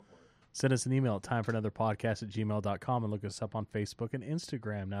Send us an email at timeforanotherpodcast@gmail.com and look us up on Facebook and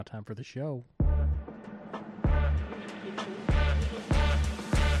Instagram. Now time for the show.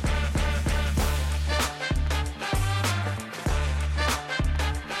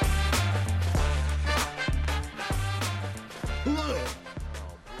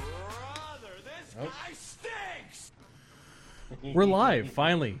 We're live,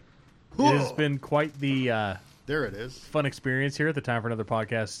 finally. It has been quite the there it is. Fun experience here at the Time for Another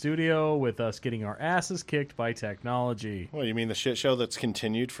Podcast studio with us getting our asses kicked by technology. What, you mean the shit show that's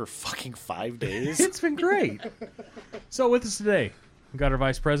continued for fucking 5 days? It's been great. So with us today, we've got our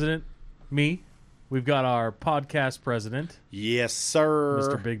vice president, me. We've got our podcast president. Yes, sir.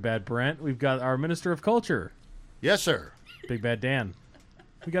 Mr. Big Bad Brent. We've got our minister of culture. Yes, sir. Big Bad Dan.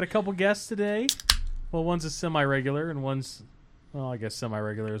 We got a couple guests today. Well, one's a semi-regular and one's... well, I guess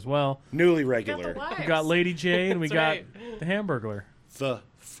semi-regular as well. Newly regular. We got Lady J and we got the Hamburglar. The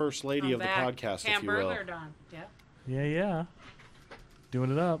first lady of the podcast, if you will. Hamburgladon. Yeah. Yeah.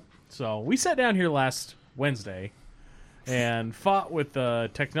 Doing it up. So we sat down here last Wednesday and fought with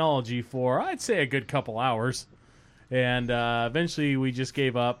technology for, I'd say, a good couple hours. And eventually we just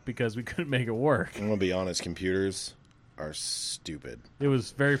gave up because we couldn't make it work. I'm going to be honest, computers are stupid. It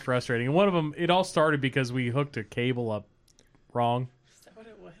was very frustrating. And one of them, it all started because we hooked a cable up wrong. Is that what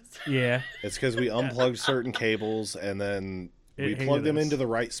it was? Yeah. It's because we unplugged certain cables and then we plugged them into the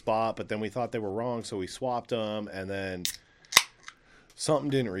right spot, but then we thought they were wrong, so we swapped them, and then something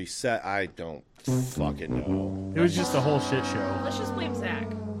didn't reset. I don't fucking know. It was just a whole shit show. Let's just blame Zach.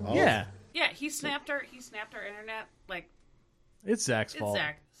 Oh. Yeah. Yeah, he snapped our internet. Like, It's Zach's it's fault.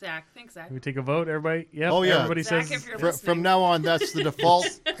 Zach. Thanks, Zach. Can we take a vote, everybody? Yep. Oh, yeah. Everybody Zach, says if you're listening. From now on, that's the default.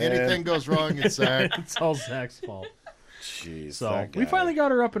 Anything goes wrong, it's Zach. it's all Zach's fault. Jeez, So that we guy. finally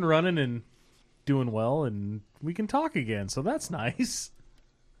got her up and running and doing well, and we can talk again. So that's nice.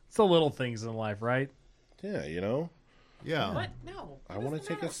 It's the little things in life, right? Yeah, you know? Yeah. What? No. I want to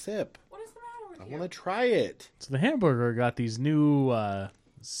take a sip. What is the matter with I you? want to try it. So the Hamburger got these new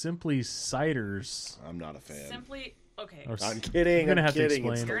Simply Ciders. I'm not a fan. Simply, okay. Or I'm kidding. You're gonna I'm have to kidding.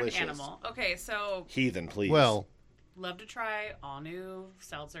 explain. It's You're delicious. an animal. Okay, so Heathen, please. Well, love to try all new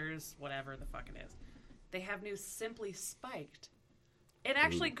seltzers, whatever the fuck it is. They have new Simply Spiked. And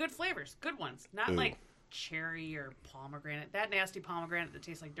actually good flavors. Good ones. Not like cherry or pomegranate. That nasty pomegranate that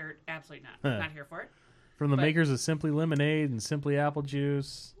tastes like dirt. Absolutely not. Not here for it. From the But- makers of Simply Lemonade and Simply Apple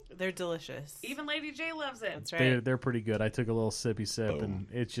Juice. They're delicious. Even Lady J loves it. That's right. They're pretty good. I took a little sippy sip, and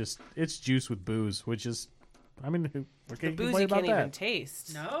it's juice with booze, which is, I mean, what can The you booze complain you about can't that? even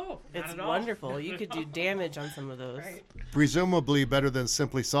taste. No, not It's at all. wonderful. You could do damage on some of those. Right. presumably better than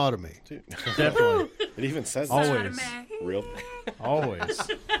Simply Sodomy. Definitely. It even says that. Always. Real. Always.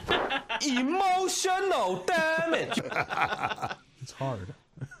 Emotional damage. It's hard.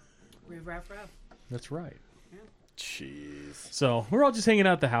 Rough. That's right. Jeez. So we're all just hanging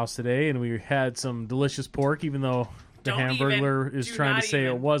out at the house today, and we had some delicious pork, even though the Don't Hamburglar is do trying not to say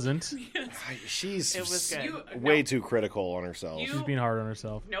even. it wasn't. She's It was good. way too critical on herself. You- She's being hard on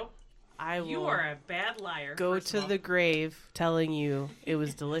herself. Nope. I will You are a bad liar. go first to of all, the grave telling you it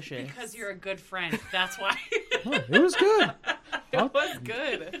was delicious. because you're a good friend. That's why. Oh, it was good. It was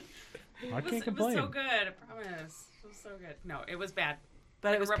good. I can't It complain. was so good. I promise. It was so good. No, it was bad. but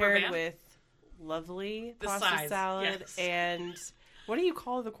like it was a rubber paired band? with lovely The pasta size, salad yes. and what do you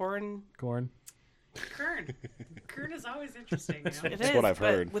call the corn? Corn. Kern. Kern is always interesting. You know? It That's is, what I've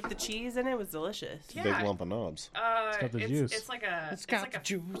but heard. with the cheese in it, it was delicious. Yeah. Big lump of knobs. got the juice. It's like a got like the a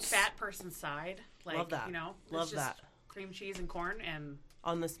juice. fat person's side. Like, Love that. You know, it's Love just that. Cream cheese and corn and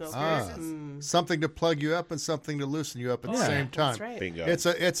On the smoker. Something to plug you up and something to loosen you up at the Yeah. same time. That's right. Bingo. It's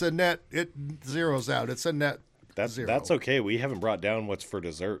a net. It zeroes out. It's a net. Zero. That's okay. We haven't brought down what's for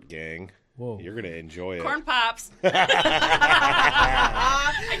dessert, gang. Whoa. You're gonna enjoy it. corn pops. I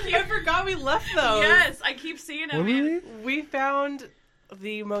forgot we left those. Yes, I keep seeing them. What do we man. leave? We found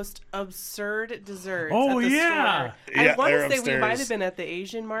the most absurd desserts. Oh, at the yeah. store. Yeah, I want they're to say we might upstairs. have been at the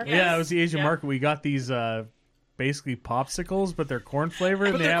Asian market. Yeah, it was the Asian Yeah. market. We got these basically popsicles, but they're corn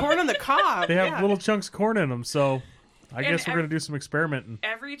flavored. But and they're corn on the cob. they have yeah. little chunks of corn in them. So I guess we're ev- going to do some experimenting.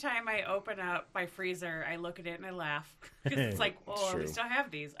 Every time I open up my freezer, I look at it and I laugh because it's like, oh, we true. still have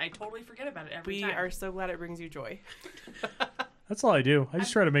these. I totally forget about it every We time. are so glad it brings you joy. That's all I do. I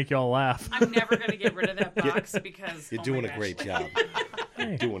just try to make y'all laugh. I'm never going to get rid of that box because You're oh doing my a gosh. great job.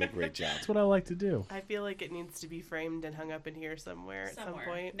 Hey, Doing a great job. that's what I like to do. I feel like it needs to be framed and hung up in here somewhere at some Somewhere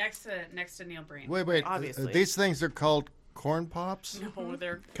point. next to Neil Breen. Wait. Obviously. These things are called corn pops. No,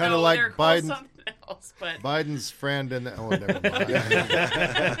 they're Kinda no, like they're called Biden- something else, but Biden's friend and oh, never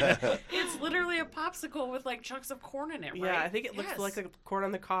mind. it's literally literally a popsicle with like chunks of corn in it, right? Yeah, I think it looks like a corn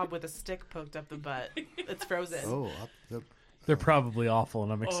on the cob with a stick poked up the butt. It's frozen. Oh, They're probably awful,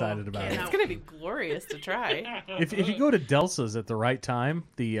 and I'm excited about it. It's going to be glorious to try. If you go to Delsa's at the right time,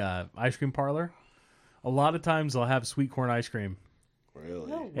 the ice cream parlor, a lot of times they'll have sweet corn ice cream.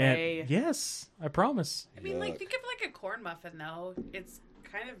 Really? No And way. yes, I promise. I mean, like think of like a corn muffin though. It's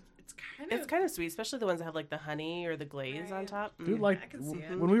kind of sweet, especially the ones that have like the honey or the glaze on top. Dude, Mm. like I can see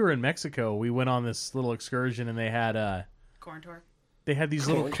it. when we were in Mexico, we went on this little excursion, and they had corn tour. they had these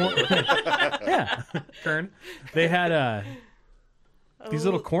little corn. Yeah, Kern. They had these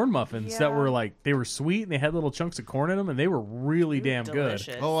little corn muffins that were like they were sweet, and they had little chunks of corn in them, and they were really damn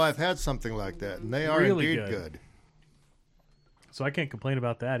delicious. oh, I've had something like that, and they are Really indeed good. good. So I can't complain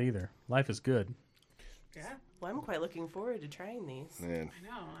about that either. Life is good. Yeah, Well, I'm quite looking forward to trying these. Man, I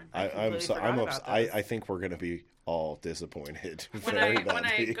know. completely forgot about those. I think we're gonna be all disappointed. When very I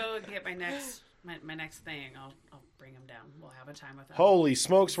badly. go get my next thing, I'll bring them down. We'll have a time with them. Holy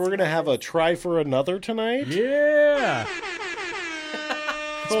smokes, we're gonna have a try for another tonight. Yeah.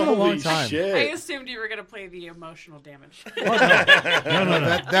 It's been a long time. Shit. I assumed you were gonna play the emotional damage.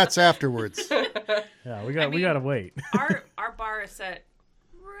 No. That's afterwards. Yeah, we gotta wait. our bar is set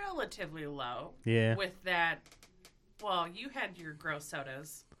relatively low. Yeah. With that, well, you had your gross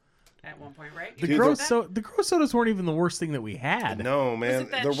sodas at one point, right? The Dude, gross sodas weren't even the worst thing that we had. No, man,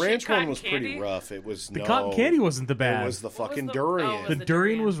 it that the shit ranch one cotton was pretty candy? rough. It was The cotton candy wasn't the bad. It was the What was fucking the- durian. oh, it the the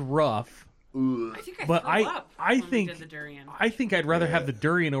durian durian. was rough. I think I But threw I up I when we think did the durian. I think I'd rather Yeah. have the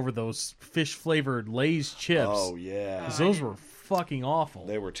durian over those fish flavored Lay's chips. Oh yeah, 'Cause those were fucking awful.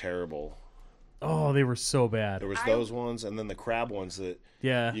 they were terrible. Oh, they were so bad. There was those ones, and then the crab ones that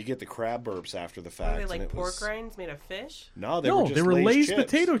Yeah. you get the crab burps after the Were fact. they and like it pork was, rinds made of fish? No, No, were just they were Lay's Lay's chips.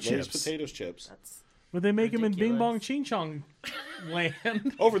 potato Lay's chips. potato chips. That's But they make them in Bing ridiculous. Bong Ching Chong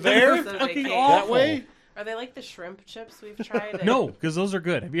land. Over there, So they fucking came- awful. that way. Are they like the shrimp chips we've tried? No, because those are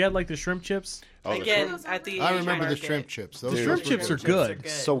good. Have you had like the shrimp chips? Oh, the Again, shrimp- at the I Asian remember the market. shrimp chips. Those Dude. Shrimp were chips are good.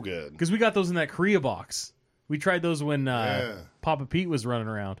 so good. Because we got those in that Korea box. We tried those when Yeah. Papa Pete was running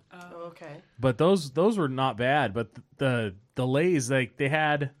around. Oh, okay. But those were not bad. But the Lay's, like they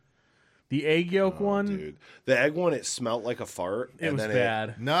had the egg yolk one. Dude, the egg one, it smelled like a fart. It and was then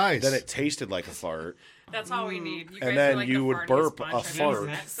bad. Nice. Then it tasted like a fart, That's all we need. You guys and are then like you the would fartiest burp bunch a I've fart ever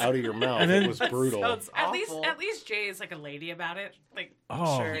met. out of your mouth. And then- It was brutal. Sounds awful. At least Jay is like a lady about it. Like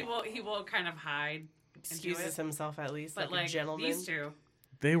Oh, Sure. he will kind of hide and do Excuses it. himself at least, But like like a gentleman. these two,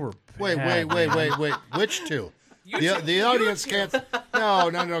 they were Wait. bad. Which two? You The, two. the You audience two. can't.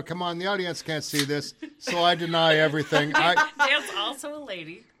 No. Come on. The audience can't see this, so I deny everything. Dan's also a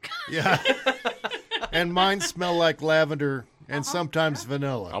lady. Yeah. And mine smell like lavender and sometimes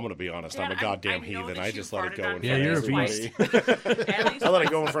vanilla. I'm gonna be honest. I'm Dan, a goddamn I know heathen. that I you just let it farted go on in Yeah, front you're a of everybody. At least I let it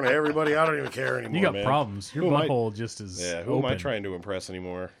go in front of everybody. I don't even care anymore. You got man. problems. Your Who am I- butthole just is Yeah, who open. am I trying to impress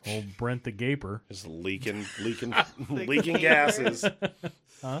anymore? Old Brent the Gaper. Just leaking gaper. gases.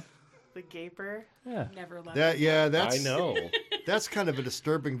 The gaper. Yeah. never left. That's I know. That's kind of a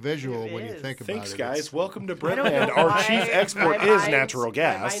disturbing visual It when you is. think about Thanks, it. guys. Welcome to I don't know Brentland. Our why chief export my is mind- natural My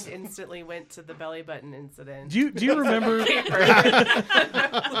gas. mind instantly went to the belly button incident. Do you remember? Do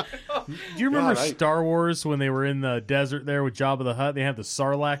you remember God, I- Star Wars when they were in the desert there with Jabba the Hutt? They had the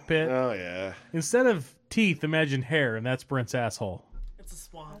Sarlacc pit. Oh yeah. Instead of teeth, imagine hair, and that's Brent's asshole. It's a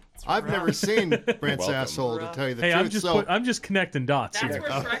swamp. I've never seen Brent's Welcome. asshole, to tell you the Hey, truth. I'm just connecting dots That's here.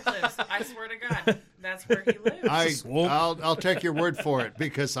 where Shrek lives. I swear to God, that's where he lives. swamp. I'll take your word for it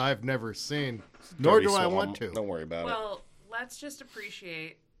because I've never seen, nor Dirty do I swamp. want to. Don't worry about it. Well, let's just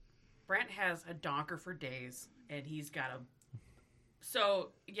appreciate Brent has a donker for days, and he's got a. So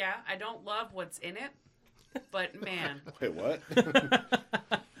yeah, I don't love what's in it, but man, Wait, what?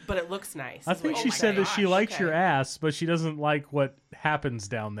 But it looks nice. I is think what she you're said that saying. she likes Okay. your ass, but she doesn't like what happens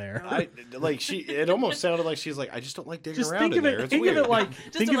down there. It almost sounded like she's like, I just don't like digging Just around think in of there. it. It's Think weird. of it like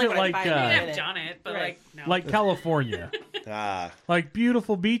think to of it like like what I find I in have it. done it, but Right. like no. like California, like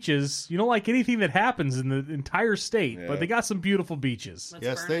beautiful beaches. You don't like anything that happens in the entire state, Yeah. but they got some beautiful beaches. Let's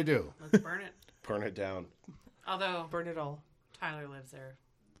Yes, burn they it. do. Let's burn it. burn it down. Although Burn it all. Tyler lives there.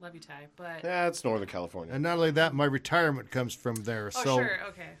 Love you, Ty. But Yeah, it's Northern California. And not only that, my retirement comes from there. oh So, sure,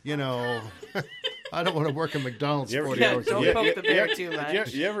 okay. you know, I don't want to work at McDonald's You ever- 40 Yeah, hours a don't week. poke the bear too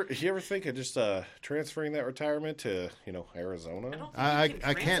much. You ever think of just transferring that retirement to Arizona? I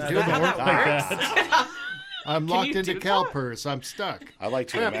can't do Is that how that. that works? I'm locked you into do that? CalPERS. I'm stuck. I like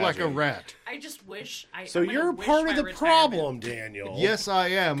to Trapped like a imagine. rat. I just wish I. So I'm gonna you're wish part my of the retirement. problem, Daniel. Yes, I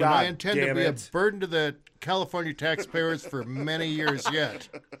am. God and I intend to damn be a it. burden to the California taxpayers for many years yet.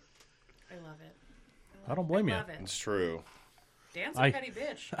 I love it. I don't blame you. Love it. It's true. Dan's a petty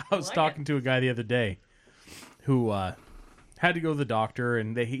bitch. I was talking to a guy the other day who had to go to the doctor,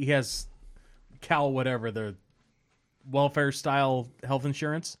 and he has Cal whatever, the welfare style health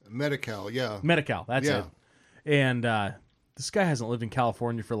insurance. Medi-Cal, yeah. Medi-Cal, that's Yeah. it. And this guy hasn't lived in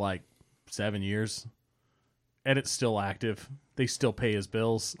California for like 7 years, and it's still active. They still pay his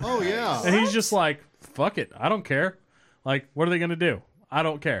bills. Oh, yeah. And he's just like, fuck it, I don't care. Like, what are they going to do? I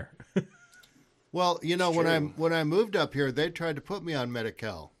don't care. Well, you know, when I moved up here, they tried to put me on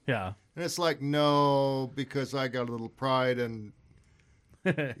Medi-Cal. Yeah. And it's like, no, because I got a little pride and,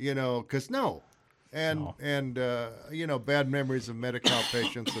 you know, because no. And, you know, bad memories of Medi-Cal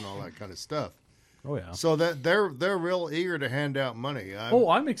patients and all that kind of stuff. Oh, yeah. So that they're real eager to hand out money.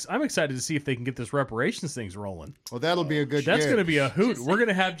 I'm excited to see if they can get this reparations things rolling. Well, that'll be a good That's gig. going to be a hoot. We're going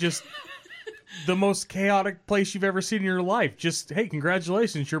to have just the most chaotic place you've ever seen in your life. Just, hey,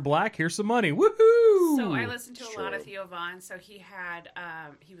 congratulations, you're black. Here's some money. Woohoo! So I listened to a lot of Theo Vaughn. So he had,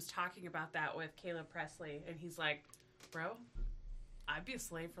 he was talking about that with Caleb Presley, and he's like, bro, I'd be a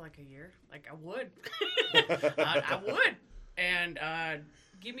slave for like a year. Like I would, I would, and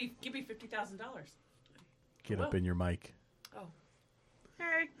give me $50,000. Get up in your mic. Oh,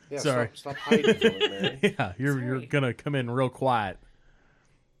 hey. Yeah, Sorry. Stop hiding from it, Mary. Yeah, you're Sorry. gonna come in real quiet.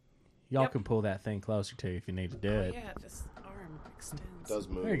 Y'all Yep. can pull that thing closer to you if you need to do it. Yeah, this arm extends. Does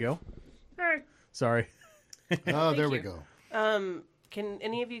move. There you go. Hey. Sorry. Oh, there we you. go. Can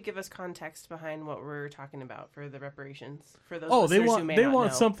any of you give us context behind what we're talking about for the reparations for those Oh, they listeners who want may they not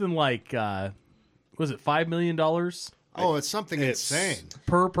want know? something like was it $5 million Oh, it's something It's- insane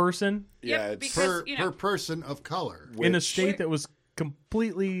per person Yeah, Yep, it's because- per, you know- per person of color. in a Which- state that was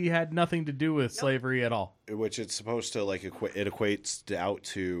completely had nothing to do with slavery at all. which it's supposed to like it equates out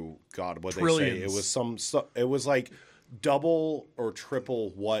to God what they say Trillions. it was like double or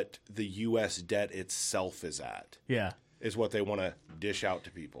triple what the U.S. debt itself is at Yeah. is what they want to dish out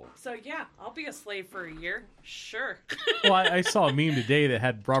to people. So yeah, I'll be a slave for a year. Sure. Well, I saw a meme today that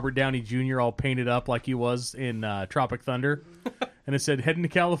had Robert Downey Jr. all painted up like he was in Tropic Thunder, and it said, "Heading to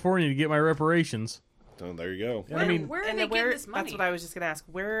California to get my reparations." So there you go. I mean, where are And they then getting this money? That's what I was just going to ask.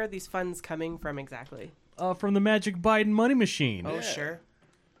 Where are these funds coming from exactly? From the Magic Biden money machine. Oh, sure.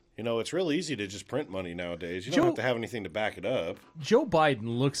 You know, it's real easy to just print money nowadays. You Joe- don't have to have anything to back it up. Joe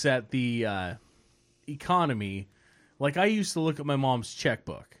Biden looks at the economy like I used to look at my mom's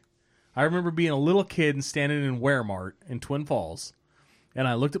checkbook. I remember being a little kid and standing in Walmart in Twin Falls, and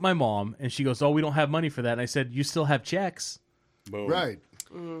I looked at my mom, and she goes, "Oh, we don't have money for that." And I said, "You still have checks?" Boom. Right.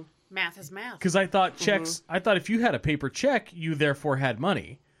 Math is math. Because I thought checks. I thought if you had a paper check, you therefore had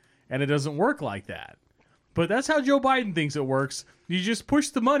money, and it doesn't work like that. But that's how Joe Biden thinks it works. You just push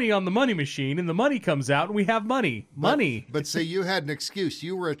the money on the money machine, and the money comes out, and we have money. Money. But see, you had an excuse.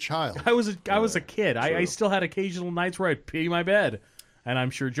 You were a child. I was a kid. I still had occasional nights where I'd pee my bed, and I'm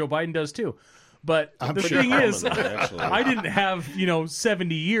sure Joe Biden does too. But the pretty thing common, is, actually. I didn't have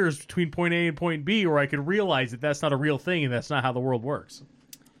 70 years between point A and point B where I could realize that that's not a real thing and that's not how the world works.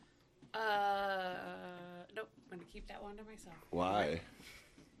 Nope. I'm gonna keep that one to myself. Why?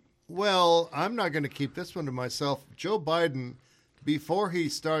 Well, I'm not going to keep this one to myself. Joe Biden, before he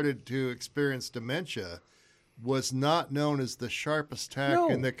started to experience dementia, was not known as the sharpest tack No.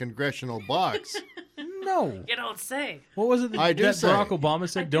 in the congressional box. No. You don't say. What was it that, I do that say. Barack Obama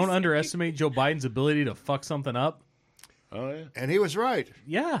said? Don't underestimate Joe Biden's ability to fuck something up. Oh, yeah. And he was right.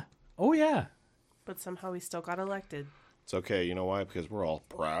 Yeah. Oh, yeah. But somehow he still got elected. It's okay. You know why? Because we're all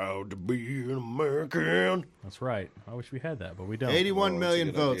proud to be an American. That's right. I wish we had that, but we don't. 81 Oh, that's a million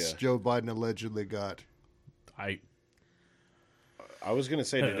good votes idea. Joe Biden allegedly got. I was going to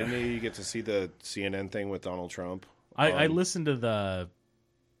say, did any of you get to see the CNN thing with Donald Trump? I listened to the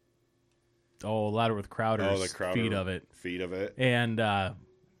Louder with Crowder's feed of it. Feed of it. And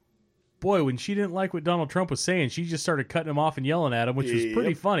boy, when she didn't like what Donald Trump was saying, she just started cutting him off and yelling at him, which was pretty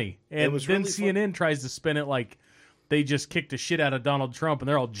Yep. funny. And was then really CNN tries to spin it like they just kicked the shit out of Donald Trump and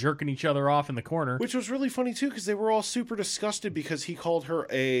they're all jerking each other off in the corner. Which was really funny, too, because they were all super disgusted because he called her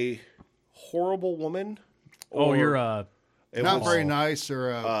a horrible woman. Oh, you're It Not was, very nice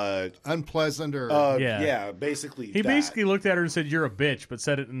or unpleasant or... Yeah. basically he that. basically looked at her and said, "You're a bitch," but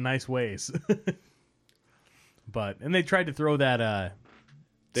said it in nice ways. And they tried to throw that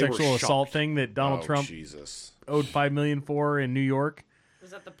They were sexual assault shocked. thing that Donald Oh, Trump Jesus. owed $5 million for in New York.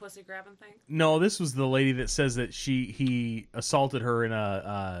 Was that the pussy grabbing thing? No, this was the lady that says that he assaulted her in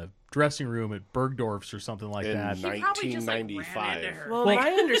a dressing room at Bergdorf's or something like In that. He probably just ran into 1995. her. Well, Well- my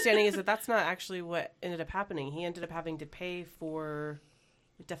understanding is that that's not actually what ended up happening. He ended up having to pay for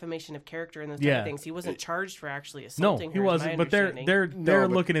defamation of character and those type Yeah. of things. He wasn't charged for actually No, assaulting he her. is my wasn't. But they're understanding. they're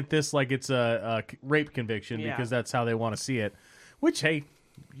but- looking at this like it's a rape conviction Yeah. because that's how they want to see it. Which, hey,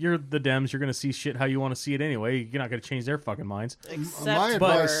 you're the Dems. You're going to see shit how you want to see it anyway. You're not going to change their fucking minds. My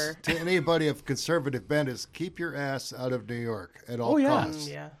advice to anybody of conservative bent is keep your ass out of New York at all costs.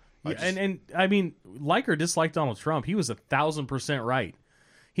 Yeah. And I mean, like or dislike Donald Trump, he was 1,000% right.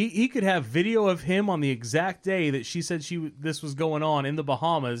 He could have video of him on the exact day that she said this was going on in the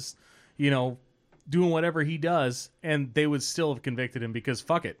Bahamas, doing whatever he does, and they would still have convicted him because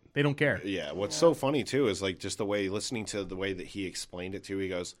fuck it, they don't care. Yeah, what's so funny too is like just listening to the way that he explained it too. He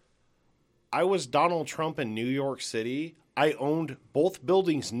goes, I was Donald Trump in New York City. I owned both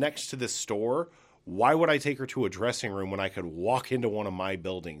buildings next to this store. Why would I take her to a dressing room when I could walk into one of my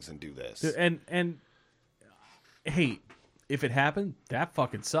buildings and do this? And hey, if it happened, that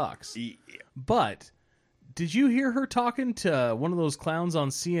fucking sucks. Yeah. But did you hear her talking to one of those clowns on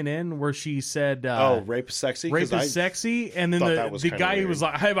CNN where she said, rape is sexy? Rape is sexy, and then the guy weird. was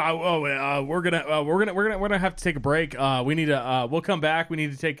like, "Hey, we're gonna have to take a break. We'll come back. We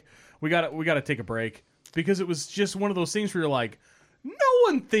gotta take a break," because it was just one of those things where you're like, no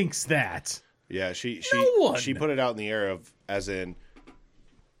one thinks that. Yeah, she put it out in the air as in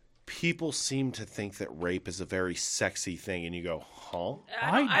people seem to think that rape is a very sexy thing, and you go, huh?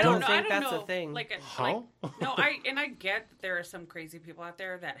 I don't think that's a thing. I get that there are some crazy people out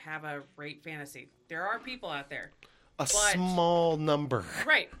there that have a rape fantasy. There are people out there. Small number.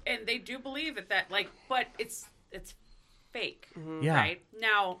 Right, and they do believe that, but it's fake. Mm-hmm. Yeah. Right?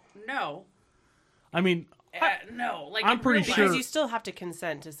 Now, no. I mean, no. I'm pretty sure Because you still have to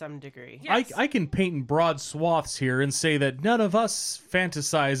consent to some degree. Yes. I can paint in broad swaths here and say that none of us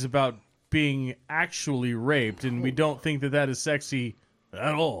fantasize about being actually raped, and we don't think that is sexy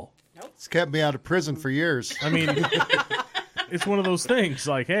at all. It's kept me out of prison for years. I mean, it's one of those things.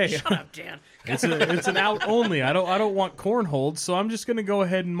 Like, hey, Shut up, Dan. it's an out only. I don't want corn hold, so I'm just going to go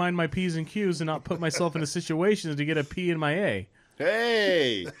ahead and mind my P's and Q's and not put myself into situations to get a P in my A.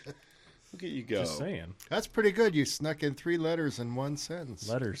 Hey, look at you go. Just saying. That's pretty good. You snuck in 3 letters in one sentence.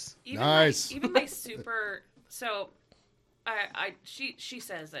 Letters. Nice. Even my super. So, she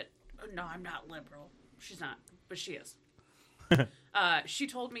says that. No, I'm not liberal. She's not, but she is. She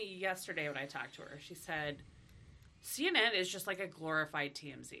told me yesterday when I talked to her. She said, CNN is just like a glorified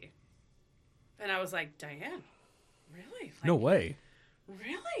TMZ. And I was like, Diane, really? No way.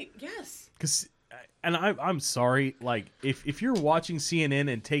 Really? Yes. Because, and I'm sorry, like, if you're watching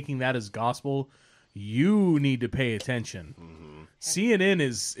CNN and taking that as gospel, you need to pay attention. Mm-hmm. CNN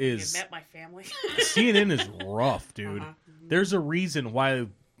is You met my family. CNN is rough, dude. Uh-huh. There's a reason why,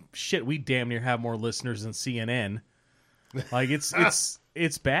 we damn near have more listeners than CNN. Like, it's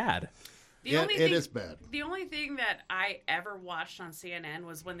bad. It is bad. The only thing that I ever watched on CNN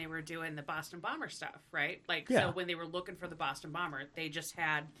was when they were doing the Boston Bomber stuff, right? So when they were looking for the Boston Bomber, they just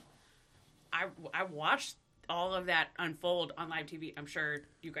had... I watched all of that unfold on live TV. I'm sure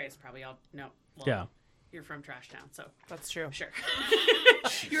you guys probably all know. Well, yeah. You're from Trash Town, so... That's true. Sure.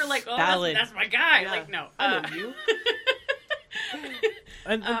 You're like, oh, that's my guy. Yeah. Like, no. I know you.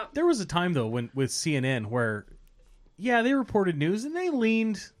 And there was a time, though, with CNN where, they reported news and they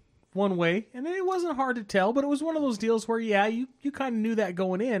leaned one way, and it wasn't hard to tell, but it was one of those deals where, you kind of knew that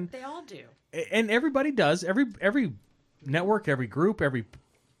going in. They all do. And everybody does. Every network, every group, every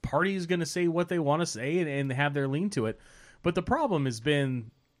party is going to say what they want to say and have their lean to it. But the problem has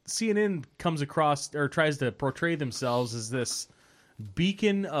been CNN comes across or tries to portray themselves as this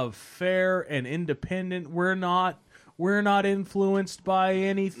beacon of fair and independent. We're not influenced by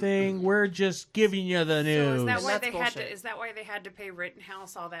anything. We're just giving you the news. So is that why That's bullshit. Is that why they had to pay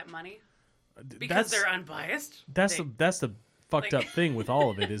Rittenhouse all that money? Because they're unbiased. That's the fucked up thing with all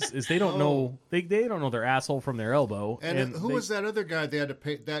of it is they don't know they don't know their asshole from their elbow. And who was that other guy they had to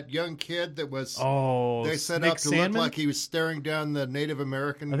pay? That young kid that was they set Nick up to Sandman? look like he was staring down the Native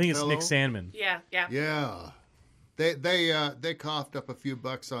American. I think it's fellow. Nick Sandman. Yeah. Yeah. They coughed up a few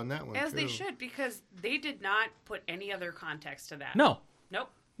bucks on that one As too. they should, because they did not put any other context to that. No. Nope.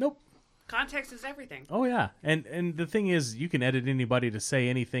 Context is everything. Oh yeah, and the thing is, you can edit anybody to say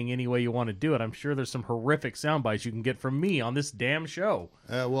anything any way you want to do it. I'm sure there's some horrific sound bites you can get from me on this damn show.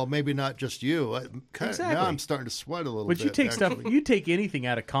 Well, maybe not just you. Exactly. Now I'm starting to sweat a little bit. But you take actually. you take anything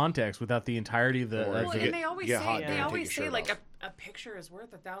out of context without the entirety of the. Well, and they always say like a picture is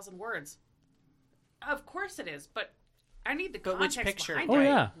worth 1,000 words. Of course it is, but I need the But which context picture? behind Oh, it.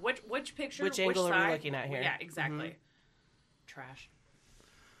 yeah. Which picture? Which angle are we side? looking at here? Yeah, exactly. Trash.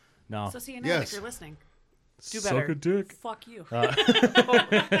 No. So CNN, Yes. if you're listening, Do better. Suck a dick. fuck you.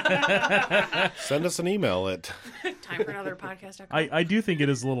 Send us an email at Time for another podcast. I do think it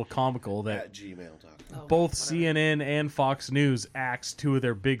is a little comical that gmail.com. both CNN and Fox News axed 2 of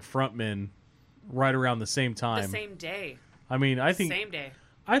their big frontmen right around the same time. the same day. I mean, I think Same day.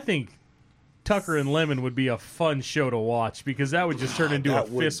 I think Tucker and Lemon would be a fun show to watch because that would just turn into a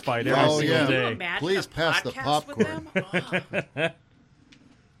fist fight every Oh, single yeah. Can you day. imagine Please a pass the podcast with popcorn. them? Oh.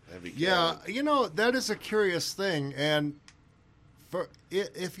 That'd be Yeah, good. that is a curious thing, and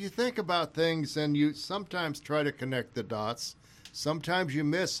if you think about things and you sometimes try to connect the dots, sometimes you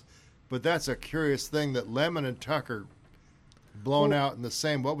miss, but that's a curious thing that Lemon and Tucker blown out in the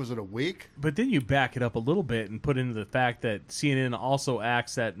same, what was it, a week? But then you back it up a little bit and put into the fact that CNN also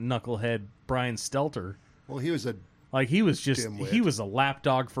acts that knucklehead Brian Stelter. Well, he was a Like he was Dimwit. he was a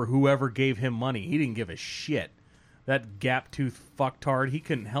lapdog for whoever gave him money. He didn't give a shit. That gap-toothed fucktard, he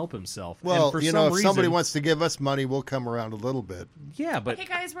couldn't help himself. well, and for if some somebody reason, wants to give us money, we'll come around a little bit. yeah, but Hey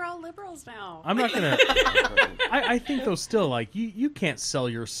guys, we're all liberals now. I'm not gonna. I think though, still, like you can't sell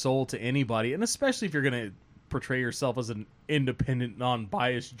your soul to anybody, and especially if you're gonna portray yourself as an independent,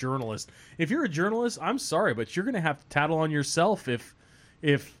 non-biased journalist. If you're a journalist, I'm sorry, but you're gonna have to tattle on yourself if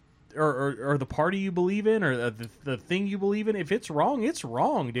or the party you believe in or the thing you believe in. If it's wrong,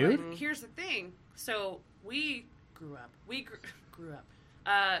 dude. Here's the thing. So we grew up. Grew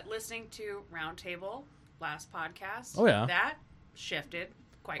up listening to Roundtable last podcast. Oh, yeah. That shifted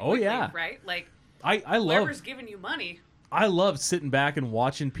quite Oh, quickly, yeah. right? Like I love whoever's giving you money. I love sitting back and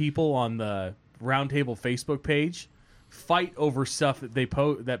watching people on the Roundtable Facebook page fight over stuff that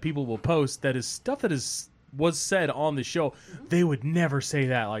that people will post that is stuff that was said on the show. They would never say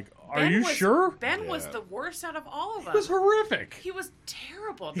that. Like, are you sure? Ben was the worst out of all of It was them. horrific. He was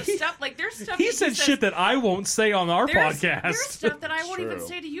terrible. The stuff like there's stuff He that said says, shit that I won't say on our podcast. There's stuff that I won't even True.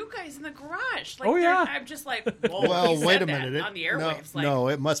 say to you guys in the garage. Like, Oh, yeah. I'm just like, whoa, Well, he wait said a minute. that on the airwaves. No,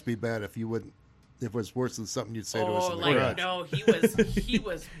 it must be bad if you wouldn't. If it was worse than something you'd say to us Oh, in the like garage. no, he was bad. He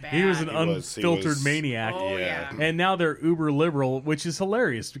was an He was- unfiltered maniac. Oh Yeah. yeah. And now they're uber liberal, which is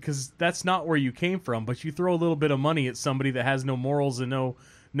hilarious because that's not where you came from. But you throw a little bit of money at somebody that has no morals and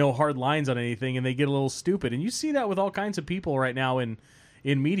no hard lines on anything, and they get a little stupid. And you see that with all kinds of people right now in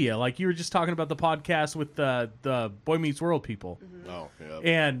media. Like you were just talking about the podcast with the Boy Meets World people. Oh, yeah.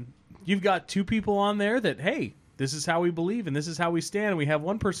 And you've got two people on there that, hey, this is how we believe and this is how we stand. And we have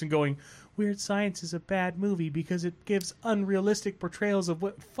one person going, Weird Science is a bad movie because it gives unrealistic portrayals of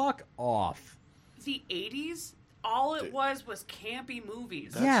what. Fuck off. The 80s, all it was campy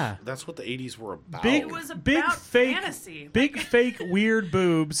movies. Yeah. That's what the 80s were about. Big, It was big about fake, fantasy. big fake weird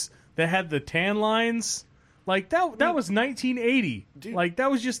boobs that had the tan lines. Like that was 1980. Dude. Like that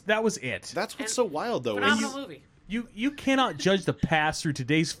was it. That's what's so wild, though. Phenomenal movie. You cannot judge the past through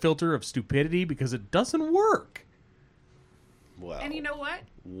today's filter of stupidity because it doesn't work. Well, And you know what?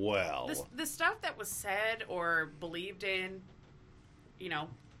 well, The stuff that was said or believed in,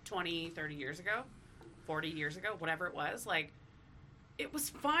 20, 30 years ago, 40 years ago, whatever it was, like, it was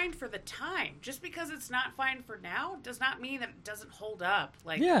fine for the time. Just because it's not fine for now does not mean that it doesn't hold up.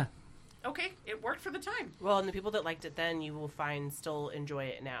 Like, Yeah. okay, it worked for the time. Well, and the people that liked it then, you will find still enjoy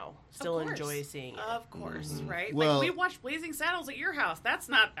it now. Still Of course. enjoy seeing it. Of course, right? Well- like, we watched Blazing Saddles at your house. That's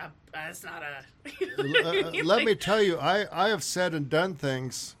not a... Let me tell you, I have said and done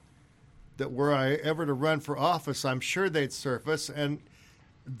things that were I ever to run for office, I'm sure they'd surface, and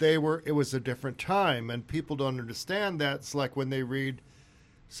it was a different time, and people don't understand that. It's like when they read,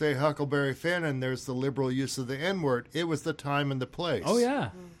 say, Huckleberry Finn, and there's the liberal use of the N-word. It was the time and the place. Oh yeah.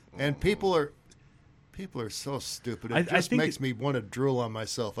 And people are so stupid. It I just think makes me want to drool on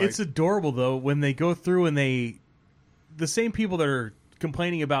myself. It's adorable though when they go through and the same people that are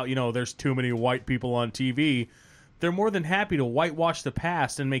complaining about, there's too many white people on TV, they're more than happy to whitewash the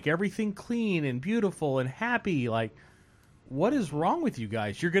past and make everything clean and beautiful and happy. Like, what is wrong with you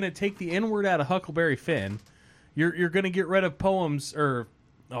guys? You're going to take the N-word out of Huckleberry Finn. You're going to get rid of poems or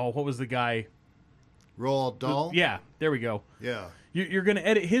what was the guy? Roald Dahl? Yeah, there we go. Yeah. You're going to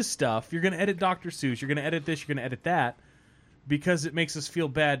edit his stuff. You're going to edit Dr. Seuss. You're going to edit this. You're going to edit that because it makes us feel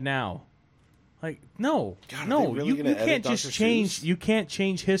bad now. Like, no, God, are no, they really you gonna can't edit just Dr. change. Seuss? You can't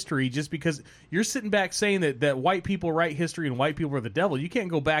change history just because you're sitting back saying that white people write history and white people are the devil. You can't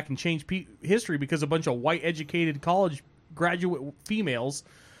go back and change history because a bunch of white educated college graduate females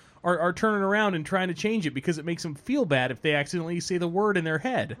are turning around and trying to change it because it makes them feel bad if they accidentally say the word in their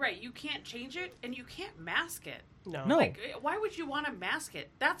head. Right, you can't change it, and you can't mask it. No. Like, why would you want to mask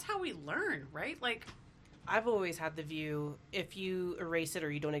it? That's how we learn, right? Like, I've always had the view, if you erase it or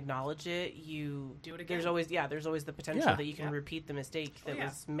you don't acknowledge it, you Do it again. There's always the potential Yeah. that you can repeat the mistake that yeah.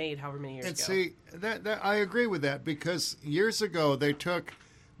 was made however many years And ago. see, that I agree with that because years ago they took,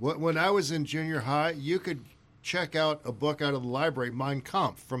 when I was in junior high, you could check out a book out of the library, Mein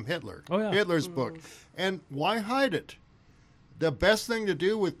Kampf from Hitler. Oh, yeah. Hitler's book. And why hide it? The best thing to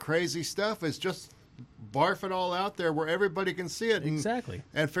do with crazy stuff is just barf it all out there where everybody can see it.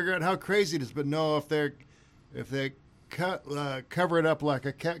 And figure out how crazy it is. But no, if they cover it up like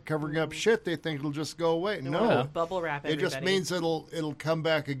a cat covering up shit, they think it'll just go away. No, bubble wrap everybody. It just means it'll come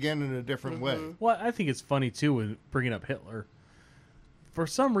back again in a different way. Well, I think it's funny too with bringing up Hitler. For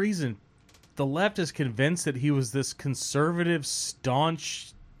some reason, the left is convinced that he was this conservative,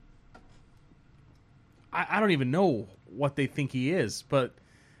 staunch. I don't even know what they think he is, but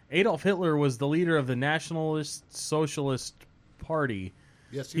Adolf Hitler was the leader of the Nationalist Socialist Party.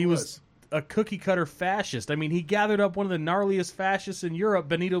 Yes, he was a cookie-cutter fascist. I mean, he gathered up one of the gnarliest fascists in Europe,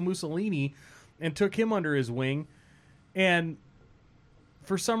 Benito Mussolini, and took him under his wing. And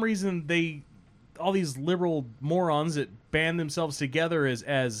for some reason, all these liberal morons that band themselves together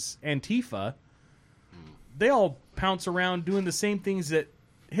as Antifa, they all pounce around doing the same things that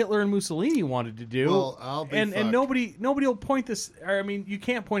Hitler and Mussolini wanted to do. Well, I'll be and nobody will point this. I mean, you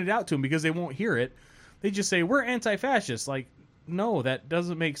can't point it out to them because they won't hear it. They just say we're anti-fascist. Like, no, that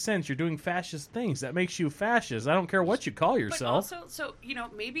doesn't make sense. You're doing fascist things. That makes you fascist. I don't care what you call yourself. But also, so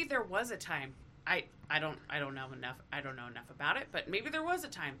maybe there was a time. I don't know enough. I don't know enough about it. But maybe there was a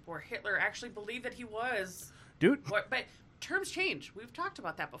time where Hitler actually believed that he was. Dude. But terms change. We've talked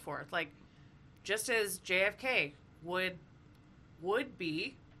about that before. Like, just as JFK would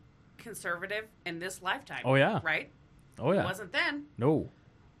be conservative in this lifetime. Oh, yeah. Right? Oh, yeah. It wasn't then. No.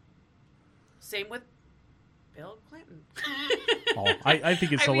 Same with Bill Clinton. I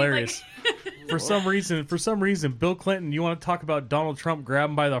think it's hilarious. Like... For some reason, Bill Clinton, you want to talk about Donald Trump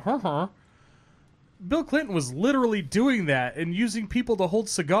grabbing by the Bill Clinton was literally doing that and using people to hold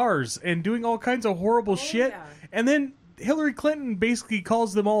cigars and doing all kinds of horrible shit. Yeah. And then Hillary Clinton basically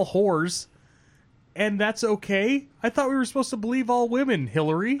calls them all whores. And that's okay? I thought we were supposed to believe all women,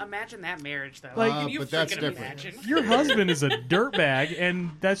 Hillary. Imagine that marriage, though. Like, Can you but that's different. imagine? Your husband is a dirtbag, and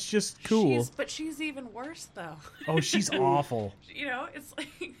that's just cool. But she's even worse, though. Oh, she's awful. It's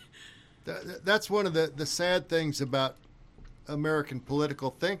like... That's one of the sad things about American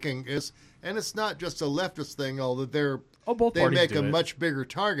political thinking is, and it's not just a leftist thing, although they make a much bigger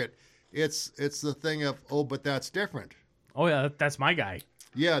target. It's the thing of, but that's different. Oh, yeah, that's my guy.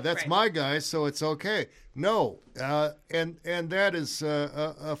 Yeah, that's my guy, so it's okay. No, and that is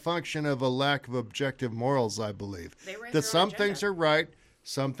a function of a lack of objective morals, I believe. That some things are right,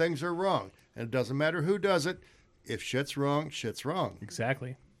 some things are wrong. And it doesn't matter who does it. If shit's wrong, shit's wrong.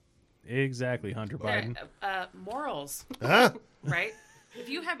 Exactly, Hunter Biden. Morals, Huh? right? If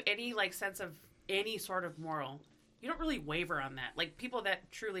you have any sense of any sort of moral, you don't really waver on that. Like, people that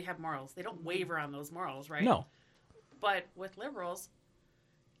truly have morals, they don't waver on those morals, right? No. But with liberals,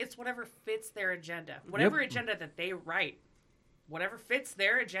 it's whatever fits their agenda. Whatever agenda that they write. Whatever fits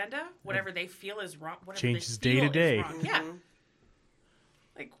their agenda, whatever they feel is wrong. Changes day to day. Yeah.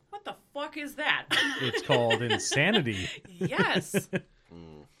 Like, what the fuck is that? It's called insanity. Yes.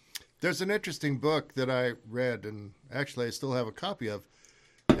 There's an interesting book that I read, and actually I still have a copy of.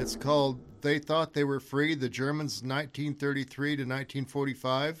 It's called They Thought They Were Free, the Germans 1933 to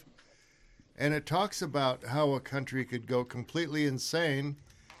 1945. And it talks about how a country could go completely insane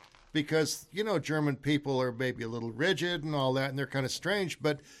because, German people are maybe a little rigid and all that, and they're kind of strange,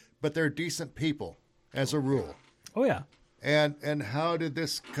 but they're decent people as a rule. Oh, yeah. And how did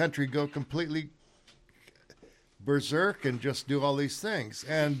this country go completely berserk and just do all these things?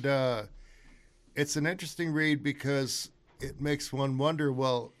 And it's an interesting read because it makes one wonder,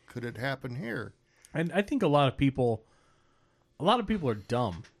 well, could it happen here? And I think a lot of people are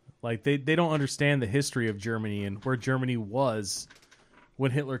dumb. Like, they don't understand the history of Germany and where Germany was when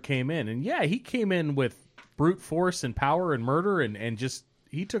Hitler came in. And yeah, he came in with brute force and power and murder and just,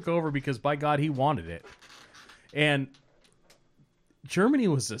 he took over because by God, he wanted it. And Germany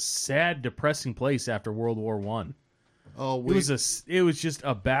was a sad, depressing place after World War I. It was just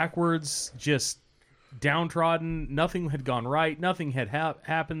a backwards, just downtrodden. Nothing had gone right. Nothing had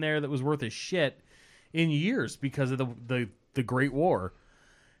happened there that was worth a shit in years because of the Great War.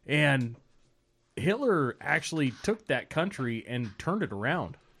 And Hitler actually took that country and turned it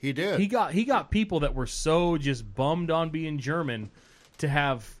around. He did. He got people that were so just bummed on being German to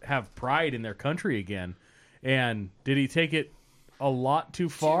have pride in their country again. And did he take it a lot too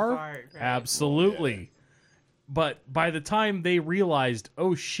far? Right? Absolutely. Yeah. But by the time they realized,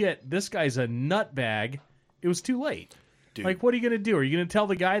 oh shit, this guy's a nutbag, it was too late. Dude. Like, what are you going to do? Are you going to tell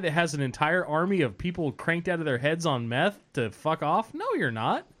the guy that has an entire army of people cranked out of their heads on meth to fuck off? No, you're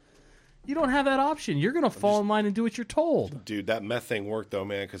not. You don't have that option. You're going to fall in line and do what you're told. Dude, that meth thing worked, though,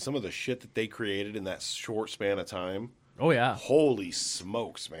 man, because some of the shit that they created in that short span of time. Oh, yeah. Holy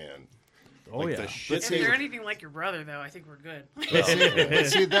smokes, man. Oh, like yeah. the shit. If they're anything like your brother, though, I think we're good. But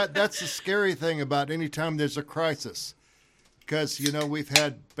see, that's the scary thing about any time there's a crisis. Because, we've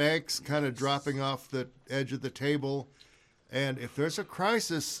had banks kind of dropping off the edge of the table. And if there's a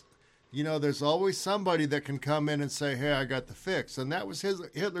crisis, there's always somebody that can come in and say, hey, I got the fix. And that was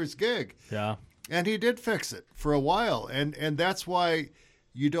Hitler's gig. Yeah. And he did fix it for a while. And that's why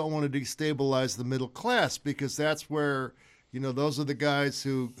you don't want to destabilize the middle class, because that's where, those are the guys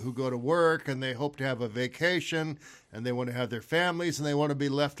who go to work and they hope to have a vacation and they want to have their families and they want to be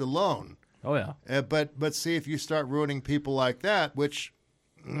left alone. Oh, yeah. But see, if you start ruining people like that, which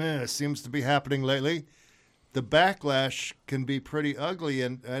seems to be happening lately, the backlash can be pretty ugly,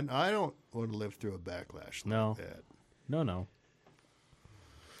 and I don't want to live through a backlash like that. No.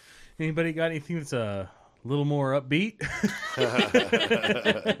 Anybody got anything that's a little more upbeat?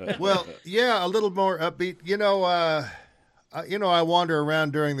 Well, yeah, a little more upbeat. I wander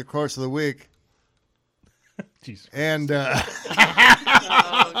around during the course of the week. Jeez. And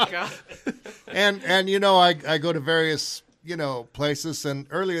Oh, God. and I go to various places, and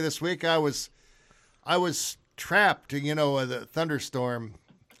earlier this week I was trapped the thunderstorm,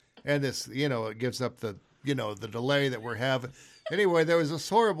 and this it gives up the the delay that we're having. Anyway, there was this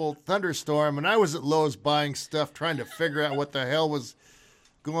horrible thunderstorm, and I was at Lowe's buying stuff, trying to figure out what the hell was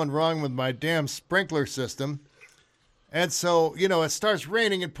going wrong with my damn sprinkler system. And so, it starts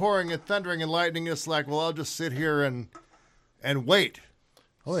raining and pouring and thundering and lightning. It's like, well, I'll just sit here and wait.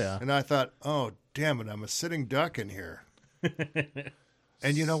 Oh, yeah. And I thought, oh, damn it, I'm a sitting duck in here.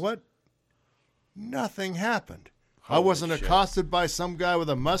 And you know what? Nothing happened. I wasn't accosted by some guy with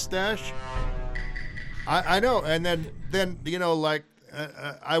a mustache. I know. And then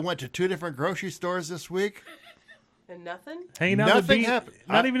I went to 2 different grocery stores this week. And nothing? Hanging out Nothing happened.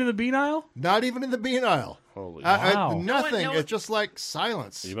 Not even in the bean aisle? Not even in the bean aisle. Holy Wow. Nothing. No one- It's just like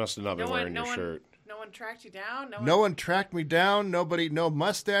silence. You must have not been wearing your shirt. No one tracked you down. No one tracked me down. Nobody, no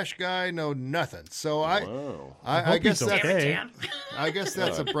mustache guy, no nothing. So Wow. I hope guess he's that's okay. Dan. I guess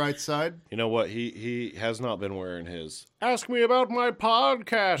that's a bright side. You know what? He has not been wearing his "Ask Me About My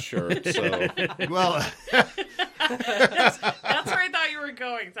Podcast" shirt. So Well, That's where I thought you were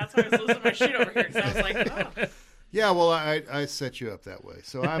going. That's why I was losing my shit over here. So I was like, oh. yeah. Well, I set you up that way.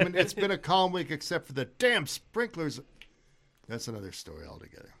 So it's been a calm week except for the damn sprinklers. That's another story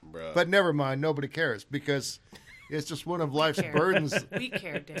altogether. Bruh. But never mind. Nobody cares because it's just one of life's care. burdens. We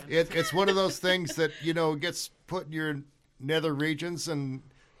care, Dan. It's one of those things that gets put in your nether regions and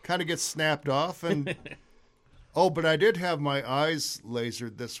kind of gets snapped off. And but I did have my eyes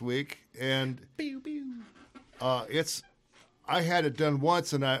lasered this week, and I had it done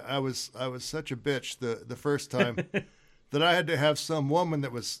once, and I was such a bitch the first time that I had to have some woman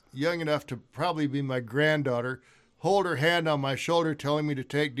that was young enough to probably be my granddaughter hold her hand on my shoulder, telling me to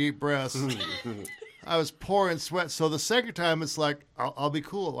take deep breaths. I was pouring sweat. So the second time, it's like, I'll be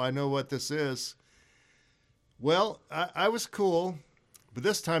cool. I know what this is. Well, I was cool, but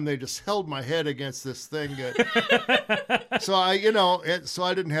this time they just held my head against this thing. So I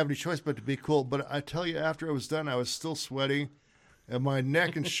didn't have any choice but to be cool. But I tell you, after it was done, I was still sweaty, and my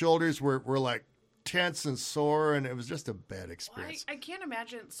neck and shoulders were like tense and sore, and it was just a bad experience. I can't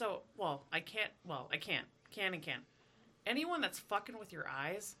imagine. I can't. Can and can't. Anyone that's fucking with your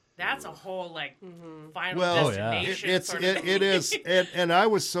eyes, that's a whole final destination. It is, and I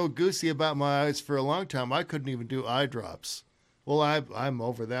was so goosey about my eyes for a long time. I couldn't even do eye drops. Well, I'm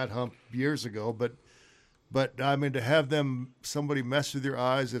over that hump years ago, but I mean to have somebody mess with your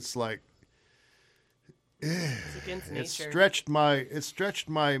eyes, it's like It's against nature. it stretched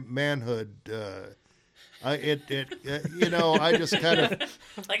my manhood. I just kind of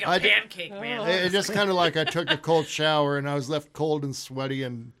like a pancake, man. It just kind of like I took a cold shower and I was left cold and sweaty,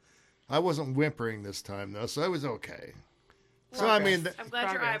 and I wasn't whimpering this time though, so it was okay. So I mean, I'm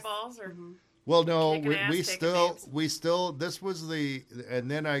glad your Progress. eyeballs are. well, no, Kicking ass, we taking still names. this was and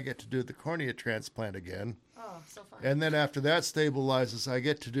then I get to do the cornea transplant again, Oh, so fun. and then after that stabilizes, I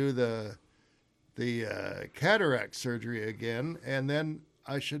get to do the cataract surgery again, and then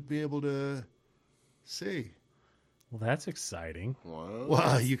I should be able to see. Well, that's exciting. Wow.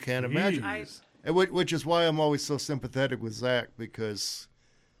 Well, you can't imagine. Jeez. Which is why I'm always so sympathetic with Zach, because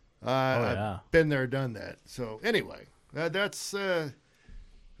yeah. I've been there, done that. So anyway, that's I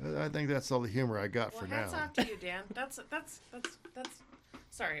think that's all the humor I got for Well, now. hats off to you, Dan. That's.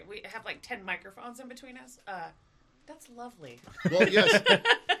 Sorry, we have like 10 microphones in between us. That's lovely. Well, yes,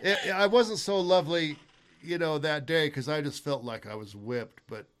 I wasn't so lovely, that day because I just felt like I was whipped.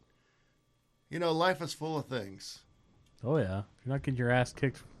 But life is full of things. Oh, yeah. You're not getting your ass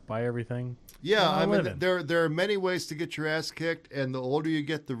kicked by everything. Yeah, I mean, living. there are many ways to get your ass kicked, and the older you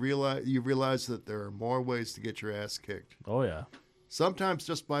get, you realize that there are more ways to get your ass kicked. Oh yeah, Sometimes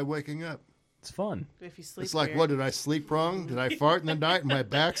just by waking up. it's fun. If you sleep It's like, weird. what, did I sleep wrong? Did I fart in the night and my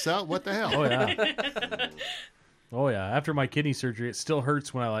back's out? What the hell? Oh yeah. Oh yeah. After my kidney surgery, it still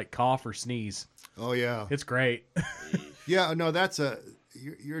hurts when I like cough or sneeze. Oh, yeah. It's great. Yeah, no,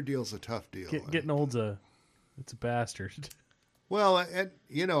 your deal's a tough deal. Getting old's it's a bastard. Well, and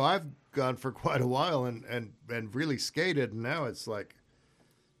I've gone for quite a while and really skated, and now it's like,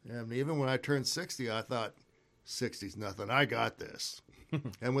 even when I turned 60, I thought 60's nothing. I got this.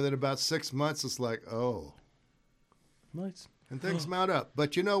 And within about 6 months, it's like, oh, Nice. and things mount up.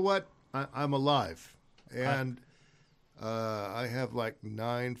 But you know what? I'm alive, and I have like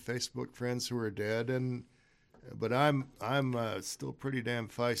 9 Facebook friends who are dead, but I'm still pretty damn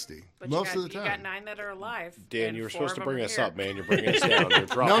feisty But most of the you time. got 9 that are alive. Dan, and you were 4 supposed to of them bring are us here. up, man. You're bringing us down. You're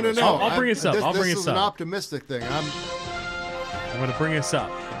dropping No, us. I'll bring us up. This, I'll bring this us is an up. optimistic thing. I'm going to bring us up.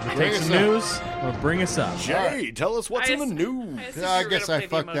 I'm going to Bring take us some up. news. I'm going to bring us up. Jay, tell us what's in the news. I guess I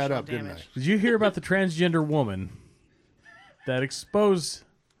fucked that up, didn't I? Did you hear about the transgender woman that exposed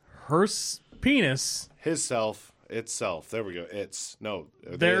her penis? His self, itself. There we go. It's no.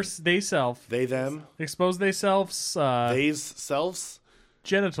 They self They them. exposed themselves They's selves.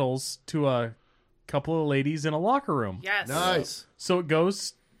 genitals to a couple of ladies in a locker room. Yes. Nice. So it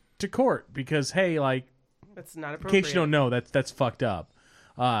goes to court because hey, like That's not in appropriate. case you don't know, that's fucked up.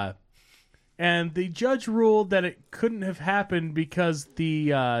 And the judge ruled that it couldn't have happened because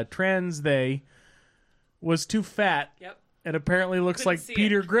the trans they was too fat. Yep. It apparently looks Couldn't like see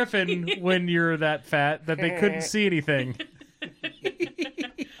Peter it. Griffin when you're that fat that they couldn't see anything.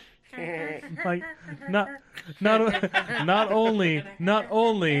 Like not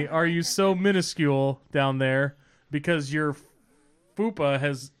only are you so minuscule down there because your fupa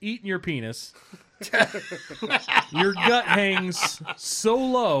has eaten your penis, your gut hangs so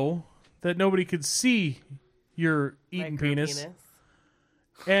low that nobody could see your eaten penis,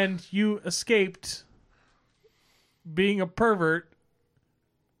 and you escaped being a pervert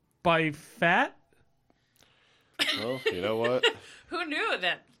by fat. Well, you know what? Who knew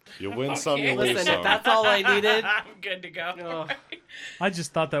that? You win some, you lose Listen, some. if that's all I needed. I'm good to go. Oh. I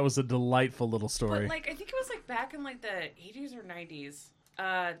just thought that was a delightful little story. But like, I think it was like back in like the 80s or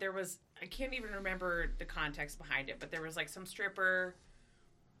 90s. There was, I can't even remember the context behind it, but there was like some stripper.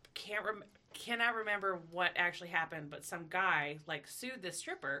 Cannot remember what actually happened, but some guy like sued this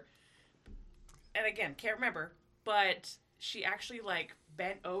stripper. And again, can't remember, but she actually like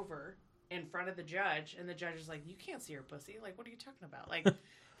bent over in front of the judge, and the judge was like, "You can't see her pussy. Like, what are you talking about? Like,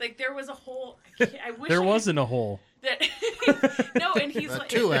 like there was a whole. I wish there I wasn't a hole. that no, and he's like,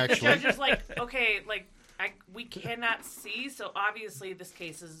 two, the actually. judge is like, okay, like we cannot see, so obviously this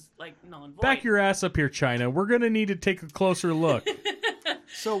case is like null and void. Back your ass up here, China. We're gonna need to take a closer look.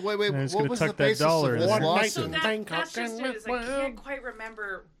 So wait, I'm just what gonna was tuck the that basis dollar of in this there. So lawsuit? that's just it. Is I can't quite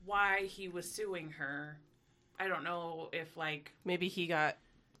remember why he was suing her. I don't know if like, Maybe he got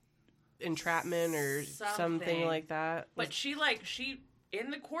entrapment or something Something. like that. but she in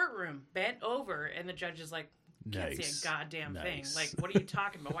the courtroom bent over, and the judge is like, can't Nice. see a goddamn thing. Nice. Like, what are you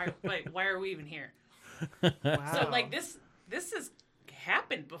talking about? Why are we even here? Wow. So like this has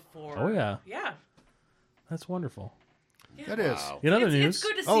happened before. Oh, yeah. Yeah. That's wonderful. That is. Wow. In other It's news,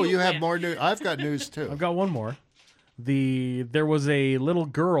 good to see Oh, you you have win. more news. I've got news too. I've got one more. There was a little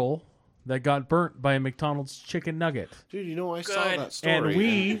girl that got burnt by a McDonald's chicken nugget. Dude, you know, I saw Good. that story. And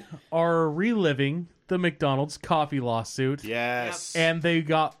we are reliving the McDonald's coffee lawsuit. Yes. And they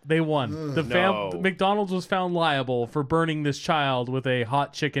won. No. McDonald's was found liable for burning this child with a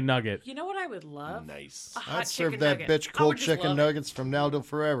hot chicken nugget. You know what I would love? Nice. A hot I'd serve chicken that nugget. bitch I cold would just chicken love it. nuggets from now till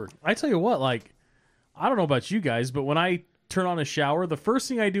forever. I tell you what, like, I don't know about you guys, but when I turn on a shower, the first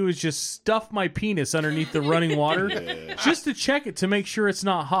thing I do is just stuff my penis underneath the running water just to check it to make sure it's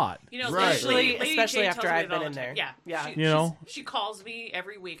not hot. You know, Right. Lady Especially J after tells me I've it all been the in time. there. Yeah. Yeah. You know? She calls me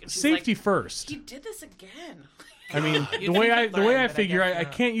every week and she's Safety like, first. he did this again. I mean, You'd the way think I you'd the way learn, I but I figure, guess I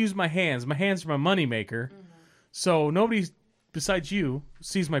not. can't use my hands. My hands are my money maker. So nobody besides you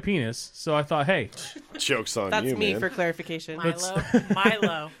sees my penis. So I thought, hey, Joke's on That's you, me man. for clarification.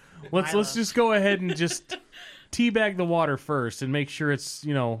 Milo. let's just go ahead and just teabag the water first and make sure it's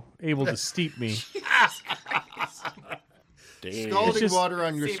able to steep me. Damn. Scalding just- water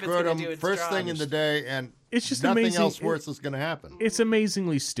on your See if it's gonna scrotum do its first job. thing in the day, and It's just nothing amazing. else worse is going to happen. It's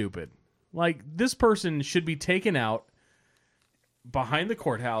amazingly stupid. Like, this person should be taken out behind the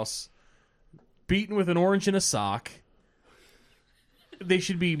courthouse, beaten with an orange in a sock, they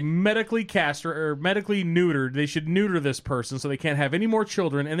should be medically castrated or medically neutered. They should neuter this person so they can't have any more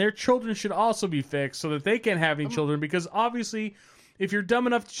children, and their children should also be fixed so that they can't have any children. Because obviously, if you're dumb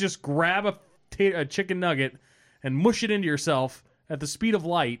enough to just grab a chicken nugget and mush it into yourself at the speed of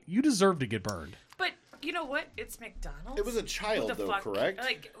light, you deserve to get burned. But you know what? It's McDonald's. It was a child, Who the though, fuck- correct?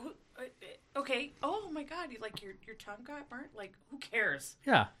 Like, okay. Oh my God! Your tongue got burnt. Like, who cares?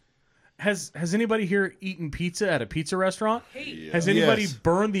 Yeah. Has anybody here eaten pizza at a pizza restaurant? Hey, Has anybody Yes.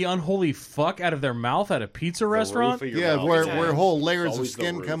 burned the unholy fuck out of their mouth at a pizza restaurant? Where whole layers of always the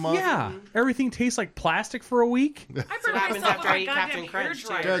skin roof. come off. Yeah. Everything tastes like plastic for a week. I burn what happens myself after on I my eat goddamn Captain Crunch, too.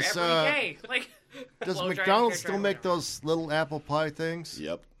 hairdryer Does, every day. Like, Does blow dryer, McDonald's hairdryer, still make whatever. those little apple pie things?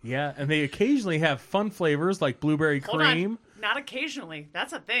 Yep. Yeah, and they occasionally have fun flavors like blueberry Hold cream. on. Not occasionally.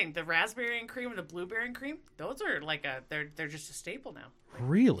 That's a thing. The raspberry and cream and the blueberry and cream, those are like they're just a staple now.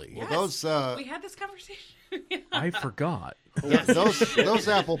 Really? Yes. Those we had this conversation. I forgot. those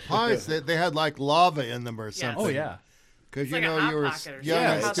apple pies they had like lava in them or something. Oh yeah. Because It's like a Hot Pocket or young something. and Yeah,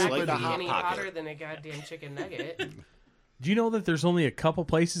 How's it's that stupid. like the could be Hot any Pocket. hotter than a goddamn chicken nugget? Do you know that there's only a couple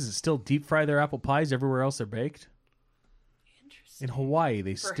places that still deep fry their apple pies? Everywhere else they're baked. Interesting. In Hawaii,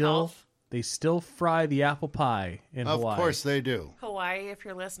 they For still health? they still fry the apple pie in Of Hawaii. course they do. Hawaii, if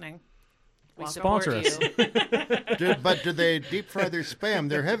you're listening. We Welcome. Sponsor support us. you. But do they deep fry their spam?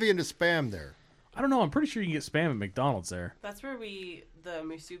 They're heavy into spam there. I don't know. I'm pretty sure you can get spam at McDonald's there. That's where the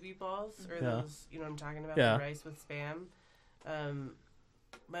musubi balls, or Yeah. those, you know what I'm talking about, Yeah. the rice with spam.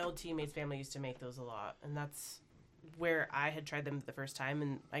 My old teammate's family used to make those a lot, and that's where I had tried them the first time,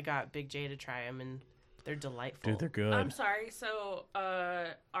 and I got Big J to try them, and they're delightful. Dude, they're good. I'm sorry. So,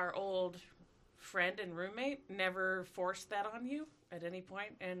 our old friend and roommate never forced that on you at any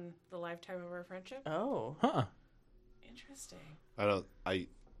point in the lifetime of our friendship? Oh. Huh. Interesting. I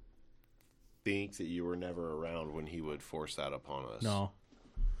think that you were never around when he would force that upon us. No.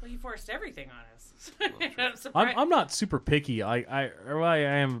 Well, he forced everything on us. I'm surprised. I'm not super picky. I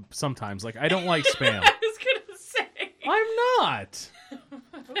am sometimes. Like I don't like spam. I was gonna say. I'm not.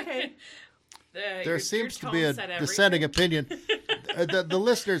 Okay. There seems to be a dissenting opinion. The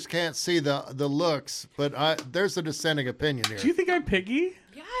listeners can't see the looks, but there's a dissenting opinion here. Do you think I'm picky?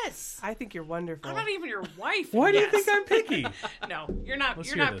 Yes. I think you're wonderful. I'm not even your wife. Why do you Yes. think I'm picky? No, you're not. Let's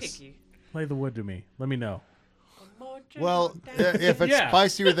You're hear not this. picky. Lay the wood to me. Let me know. Well, if it's Yeah.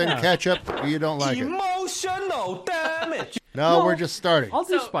 spicier than ketchup, you don't like it. Emotional damage. No, we're just starting. I'll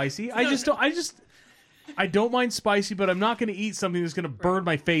do So- spicy. I don't mind spicy, but I'm not going to eat something that's going to burn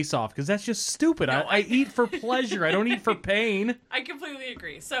my face off because that's just stupid. No, I eat for pleasure. I don't eat for pain. I completely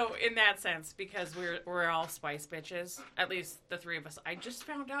agree. So in that sense, because we're all spice bitches, at least the three of us. I just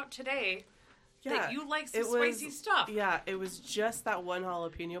found out today that you like some spicy stuff. Yeah, it was just that one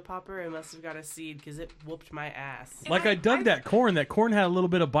jalapeno popper. I must have got a seed because it whooped my ass. Like I dug that corn. That corn had a little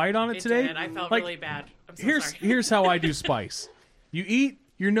bit of bite on it today. Did. I felt Like, really bad. I'm so sorry. Here's how I do spice. You eat,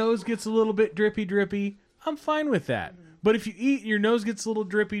 your nose gets a little bit drippy. I'm fine with that. But if you eat, your nose gets a little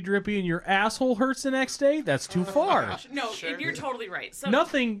drippy, and your asshole hurts the next day, that's too far. No, you're totally right. So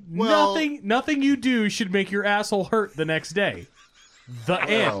Nothing you do should make your asshole hurt the next day. The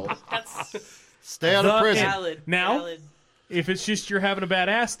end. that's Stay out of The prison. end. Valid. Now- Valid. If it's just you're having a bad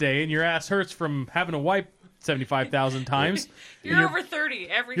ass day and your ass hurts from having to wipe 75,000 times, and you're over 30.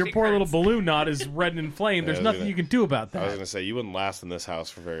 Everything. your poor little hurts. balloon knot is red and inflamed. There's I was nothing gonna- you can do about I was that. gonna say you wouldn't last in this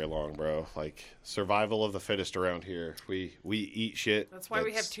house for very long, bro. Like survival of the fittest around here. We eat shit. That's why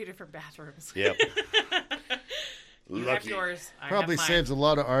we have two different bathrooms. Yep. You have Lucky. yours. I Probably have mine. saves a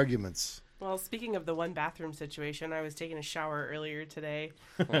lot of arguments. Well, speaking of the one bathroom situation, I was taking a shower earlier today,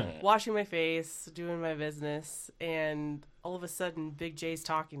 washing my face, doing my business, and all of a sudden, Big J's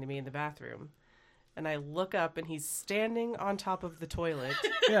talking to me in the bathroom. And I look up, and he's standing on top of the toilet,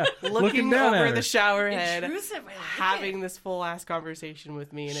 Yeah, looking down over at her. the shower head, Intrusive. I like having it. this full ass conversation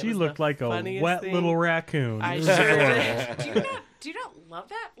with me. And it She was looked the like a funniest wet thing. little raccoon. I It was sure adorable. did. Do you not love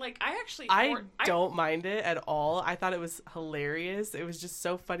that? Like, I actually. I don't mind it at all. I thought it was hilarious. It was just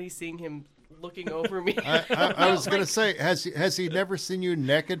so funny seeing him looking over me. I was going to say, has he never seen you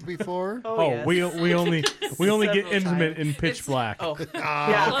naked before? Oh, yes. we only get Several intimate times. in pitch black. Oh,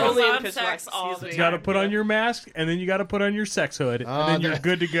 yeah, Clothes only in on pitch sex black. all Excuse the me. You got to put on your mask, and then you got to put on your sex hood, and then you're that-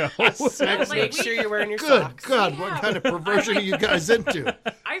 good to go. Like, Make sure you're wearing your Good socks. God, what kind of perversion are you guys into?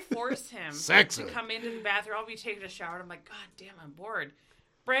 I forced him Sexy. to come into the bathroom. I'll be taking a shower, and I'm like, God damn, I'm bored.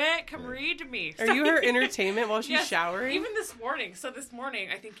 Brett, come read to me. Are you her entertainment while she's Yes, showering? Even this morning. So this morning,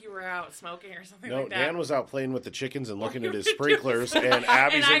 I think you were out smoking or something No, like that. Dan was out playing with the chickens and looking at his Doing sprinklers, something. and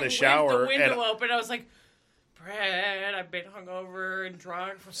Abby's I in the shower. the window And open. I was like, Brad, I've been hungover and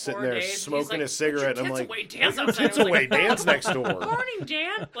drunk for 4 days. Sitting there smoking a cigarette. And I'm like, away, dance your outside. kids away, dance next door. Morning,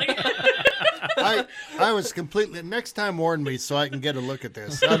 Dan. Like, I was completely. Next time, warn me so I can get a look at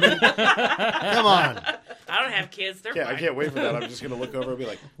this. I mean, come on. I don't have kids. They're Yeah, fine. I can't wait for that. I'm just going to look over and be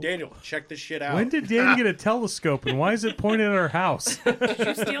like, Daniel, check this shit out. When did Dan get a telescope, and why is it pointed at our house? Did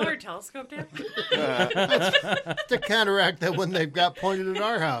you steal our telescope, Dan? To counteract that when they've got pointed at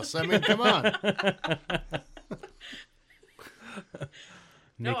our house. I mean, come on.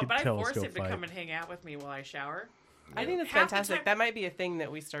 No, Naked but I force telescope him to fight. come and hang out with me while I shower. I think it's Half the fantastic. time- That might be a thing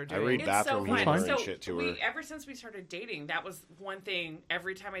that we start I doing. read It's bathroom so humor fun. and So shit to her. ever since we started dating, that was one thing.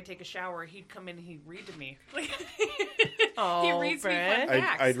 Every time I take a shower, he'd come in and he'd read to me. Oh, he reads Brad. me fun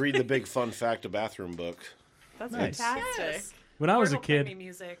facts. I'd read the big fun fact of bathroom book. That's Nice. fantastic. Yes. When I was Or a he'll play kid, me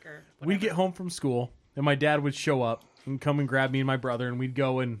music or we'd whatever. get home from school, and my dad would show up and come and grab me and my brother, and we'd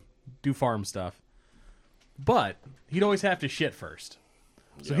go and do farm stuff. But he'd always have to shit first.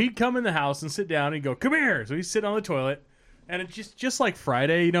 So he'd come in the house and sit down and he'd go, "Come here." So he'd sit on the toilet. And it's just like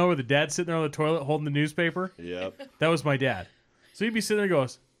Friday, you know, where the dad's sitting there on the toilet holding the newspaper. Yep. That was my dad. So he'd be sitting there and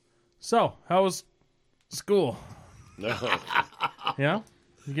goes, "So, how was school? No. Yeah?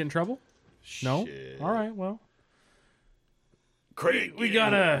 You get in trouble? No? Shit. All right, well. Craig, We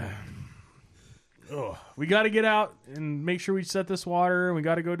gotta get out and make sure we set this water, and we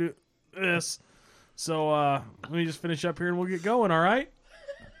gotta go do this. So let me just finish up here and we'll get going, all right?"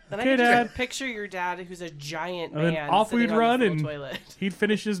 Then Okay, I can Dad. just picture your dad, who's a giant And man, then off sitting we'd on run, this little and toilet. he'd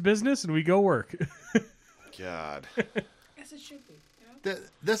finish his business, and we go work. God. Yes, it should be. You know?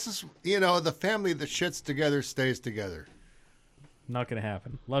 This is, you know, the family that shits together stays together. Not gonna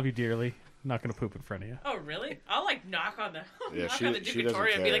happen. Love you dearly. Not gonna poop in front of you. Oh, really? I'll like knock on the Yeah, knock she- on the she Duke doesn't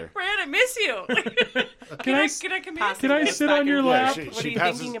Victoria and be care. like, "Brad, I miss you." Can I can I come pass in? Can I Notes sit back on your and lap? forth. What are you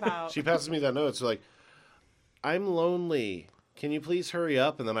passes, thinking about? She passes me that note. So like, I'm lonely. Can you please hurry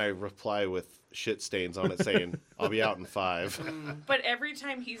up? And then I reply with shit stains on it saying, I'll be out in 5. But every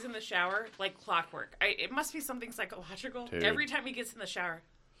time he's in the shower, like clockwork, it must be something psychological. Dude. Every time he gets in the shower,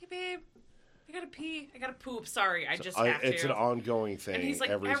 "Hey, babe, I gotta pee. I gotta poop. Sorry, I just have to." It's an ongoing thing and he's like,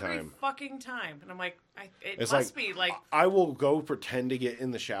 every every time. fucking time. And I'm like, it It's must be like, I will go pretend to get in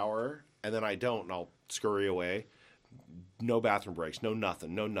the shower, and then I don't, and I'll scurry away. No bathroom breaks, no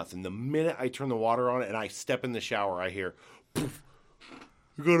nothing. The minute I turn the water on and I step in the shower, I hear, poof,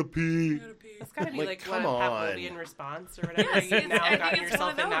 I gotta pee. It's got to be Like, like come what a on. Pavlovian response or whatever. Yes, You've I now think gotten it's one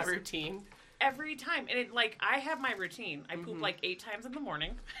yourself of in that those. routine. every time. And it like, I have my routine. I poop like 8 times in the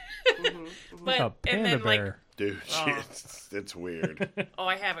morning. But, A and panda then like, bear. Dude, Oh. it's weird. oh,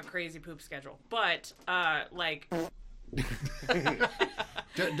 I have a crazy poop schedule. But, like,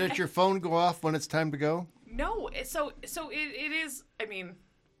 Does your phone go off when it's time to go? no. So it is, I mean,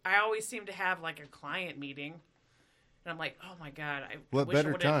 I always seem to have like a client meeting. And I'm like, oh my God, What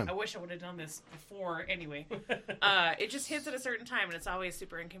better time? I wish I would have done this before. Anyway, it just hits at a certain time and it's always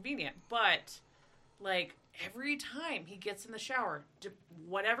super inconvenient. But like every time he gets in the shower,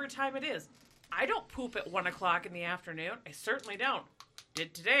 whatever time it is, I don't poop at 1 o'clock in the afternoon. I certainly don't.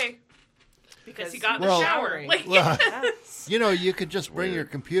 Did today. Because he got in the Well- shower. Like, Well, Yes. you know, you could just bring Weird. your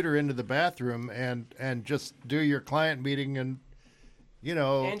computer into the bathroom and just do your client meeting and, you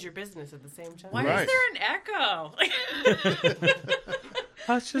know. And your business at the same time. why Right. is there an echo?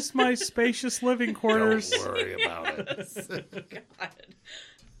 That's just my spacious living quarters. Don't worry about it. God. I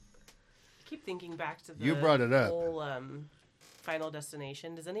keep thinking back to the You brought it up. whole Final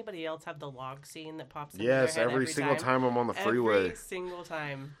Destination. Does anybody else have the log scene that pops into Yes, their head every single time I'm on the freeway. Every single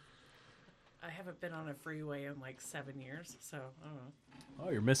time. I haven't been on a freeway in like 7 years, so I don't know. Oh,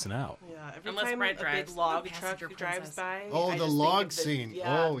 you're missing out. Yeah, every Unless time Brett a drives. big log The truck passenger drives princess. by. Oh, I the just think log of the, scene.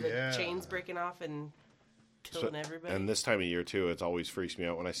 Yeah, Oh, the yeah. chains breaking off and killing everybody. And this time of year too, it always freaks me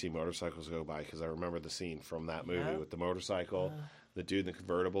out when I see motorcycles go by because I remember the scene from that movie Yeah. with the motorcycle, the dude in the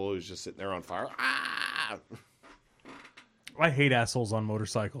convertible who's just sitting there on fire. Ah! I hate assholes on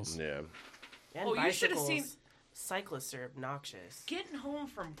motorcycles. Yeah. And Oh, you should have bicycles. seen- Cyclists are obnoxious. Getting home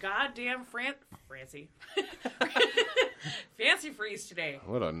from goddamn Fancy Freeze today.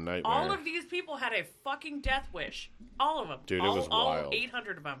 What a nightmare. All of these people had a fucking death wish. All of them. Dude, it all, was all wild.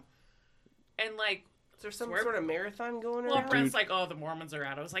 800 of them. And like, Is there some Swear- sort of marathon going well, around? Brent's like, oh, the Mormons are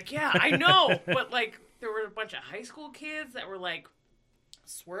out. I was like, yeah, I know. But like, there were a bunch of high school kids that were like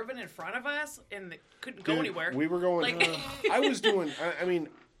swerving in front of us and they couldn't go Dude, anywhere. We were going. Like- I was doing. I mean,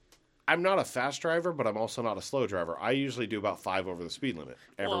 I'm not a fast driver, but I'm also not a slow driver. I usually do about 5 over the speed limit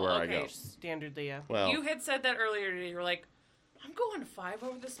everywhere I okay. go. Standardly, yeah. Well, You had said that earlier today. You were like, I'm going 5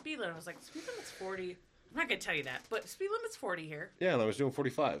 over the speed limit. I was like, speed limit's 40. I'm not gonna tell you that, but speed limit's 40 here. Yeah, and I was doing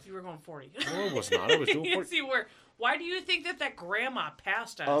 45. You were going 40. No, I was not. I was doing 40. Yes, you were. Why do you think that grandma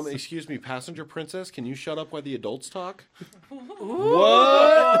passed us? Excuse me, passenger princess, can you shut up while the adults talk? What?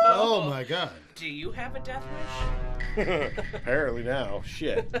 Oh my God! Do you have a death wish? Apparently now.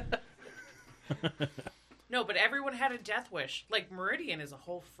 Shit. No, but everyone had a death wish. Like Meridian is a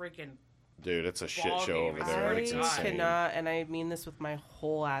whole freaking. Dude, it's a shit Ball show game. over there. It's I insane. cannot, and I mean this with my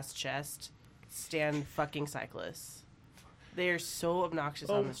whole ass chest, stand fucking cyclists. They are so obnoxious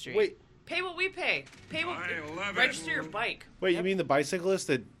on the street. Wait, Pay what we pay. Register your bike. you mean the bicyclists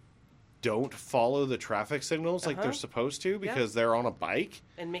that don't follow the traffic signals like they're supposed to because they're on a bike?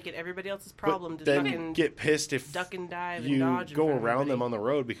 And make it everybody else's problem But to then fucking get pissed if duck and dive and you dodge in go front of around them everybody. on the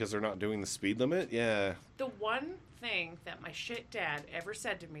road because they're not doing the speed limit. Yeah. The one thing that my shit dad ever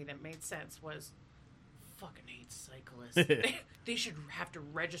said to me that made sense was, fucking hate cyclists. they should have to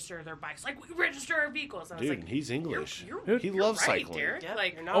register their bikes like we register our vehicles. I was Dude, like, he's English. You're He loves right, cycling. Derek. Yep,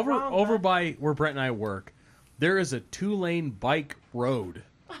 Like, you're not Over wrong, over bud. by where Brett and I work, there is a 2-lane bike road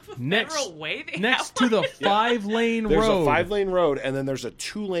Federal Way. They next have to the one? 5-lane There's road. a 5-lane road, and then there's a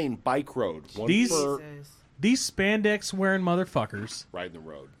 2-lane bike road. One These- for Jesus. These spandex wearing motherfuckers riding the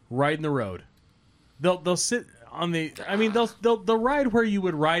road. riding the road. They'll sit on the. I mean, they'll ride where you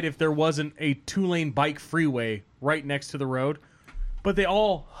would ride if there wasn't a 2-lane bike freeway right next to the road. But they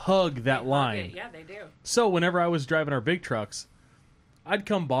all hug that line. Yeah, they do. So whenever I was driving our big trucks, I'd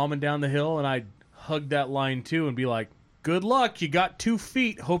come bombing down the hill and I'd hug that line too and be like, "Good luck, you got 2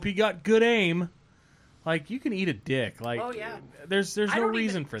 feet. Hope you got good aim." Like, you can eat a dick. Like, Oh, yeah. There's I no don't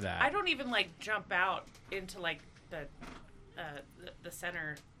reason even- for that. I don't even like jump out into like the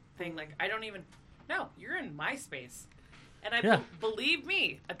center thing. Like, I don't even. No, you're in my space. And Yeah. believe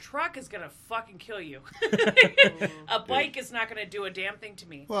me, a truck is gonna fucking kill you. A bike is not gonna do a damn thing to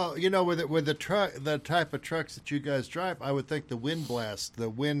me. Well, with the type of trucks that you guys drive, I would think the wind blast, the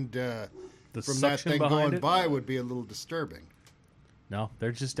wind The from that suction thing behind going it? by would be a little disturbing. No,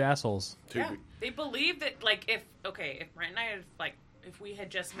 they're just assholes. Yeah, they believe that. Like, if Brent and I had if we had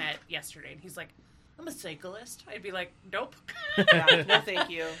just met yesterday, and he's like, "I'm a cyclist," I'd be like, "Nope, Yeah, no, thank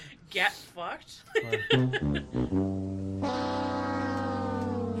you. get fucked."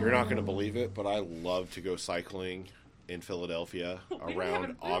 You're not going to believe it, but I love to go cycling in Philadelphia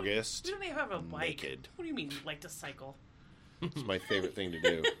around August. We don't even have a bike. Naked. What do you mean, you like to cycle? It's my favorite thing to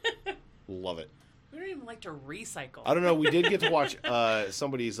do. Love it. We don't even like to recycle. I don't know. We did get to watch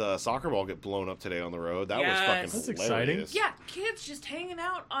somebody's soccer ball get blown up today on the road. That was Yes. fucking That's hilarious. exciting. Yeah, kids just hanging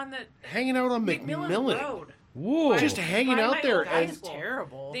out on the Hanging out on McMillan Road. Whoa. Just hanging By out my there, old and high school.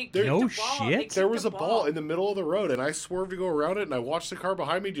 Terrible. They There- kicked No a ball- shit? they kicked there was a ball in the middle of the road, and I swerved to go around it, and I watched the car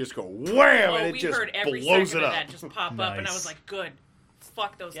behind me just go wham, Oh, and it we just heard every blows second it of up. that just pop up, and I Nice. was like, "Good,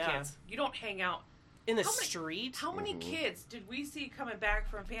 fuck those Yeah. kids. You don't hang out." In the How many- street? How many kids did we see coming back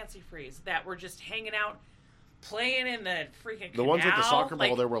from Fancy Freeze that were just hanging out, playing in the freaking The ones with the canal, soccer ball,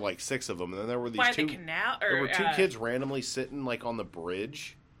 like, there were like 6 of them, and then there were these by two. the canal? Or, There were 2 kids randomly sitting like on the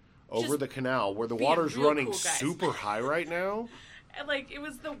bridge over Just the canal where the being water's real running cool guys. super high right now. And, like, it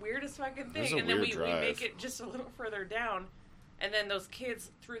was the weirdest fucking was thing. a And then weird we drive. make it just a little further down, and then those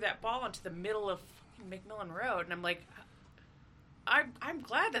kids threw that ball into the middle of fucking McMillan Road, and I'm like, I'm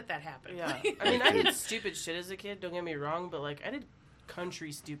glad that happened. Yeah. I mean, I did stupid shit as a kid, don't get me wrong, but, like, I did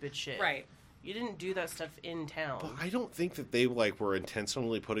country stupid shit. Right. You didn't do that stuff in town. But I don't think that they like were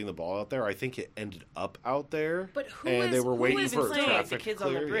intentionally putting the ball out there. I think it ended up out there. But who and they is- were who waiting is for playing? Like traffic the kids to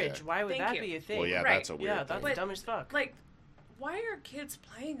on the clear, bridge. yeah. Why would Thank that you. be a thing? Well, yeah, Right. that's a weird Yeah, that's thing. dumb as fuck. Like, why are kids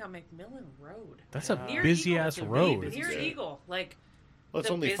playing on McMillan Road? That's a Near busy Eagle. ass It's a road. really Near Yeah. Eagle, like Well, it's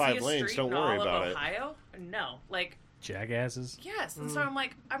the only 5 busiest lanes. street Don't in worry all about of it. Ohio? No, like Jackasses. yes, and so I'm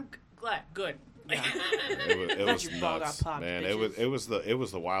like, I'm glad, good. It was Your ball got nuts, popped, man. bitches. It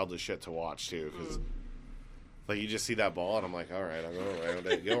was the wildest shit to watch too, because like you just see that ball, and I'm like, all right,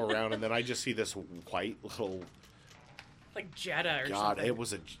 I'll go around, and then I just see this white little. like Jetta or God, something. it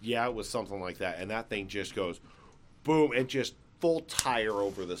was something like that, and that thing just goes, boom, and just full tire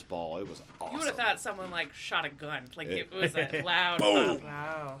over this ball. It was awesome. You would have thought someone like shot a gun. Like It- it was a loud Boom. pop.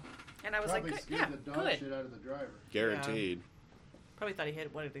 Wow. And I was like, good, yeah, good. out of the driver. Guaranteed. Probably thought he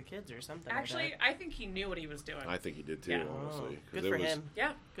hit one of the kids or something. Actually, I think he knew what he was doing. I think he did too, Yeah. honestly. 'cause good it for was, him.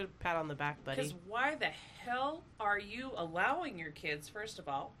 Yeah, Good pat on the back, buddy. because why the hell are you allowing your kids, first of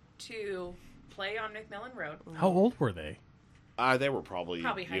all, to play on McMillan Road? How old were they? They were probably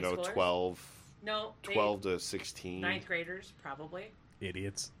Probably high schoolers. 12 No, 12 to 16. ninth graders, probably.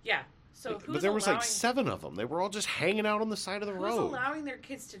 Idiots. Yeah, So who's But there was like allowing- 7 of them. They were all just hanging out on the side of the Who's road. allowing their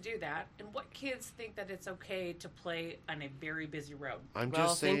kids to do that, and what kids think that it's okay to play on a very busy road? I'm Well,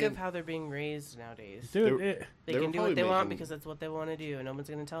 just saying. think of how they're being raised nowadays. Dude, They They were can do probably what they want making- because that's what they want to do, and no one's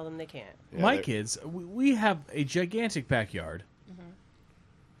going to tell them they can't. Yeah, my they're- kids, we have a gigantic backyard,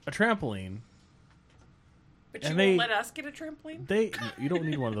 a trampoline. But you And won't they- let us get a trampoline? You don't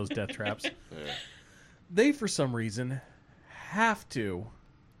need one of those death traps. Yeah. They, for some reason, have to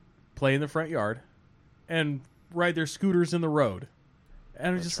play in the front yard and ride their scooters in the road.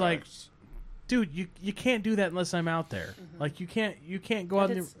 And I'm just like, dude, you can't do that unless I'm out there. Like you can't go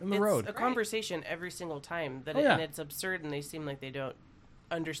out in the road. It's a conversation every single time that Oh, yeah. and it's absurd, and they seem like they don't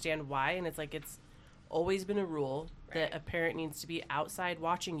understand why. And it's like it's always been a rule that a parent needs to be outside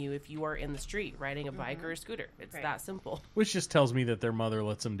watching you if you are in the street riding a bike or a scooter. It's Right. that simple. Which just tells me that their mother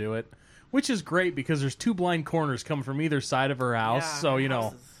lets them do it. Which is great because there's 2 blind corners coming from either side of her house. Yeah, So, you know,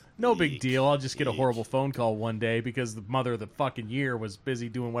 houses. no big Eek. deal. I'll just get a Eek. horrible phone call one day because the mother of the fucking year was busy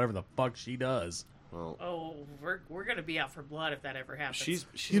doing whatever the fuck she does. Well, Oh, we're gonna be out for blood if that ever happens. she's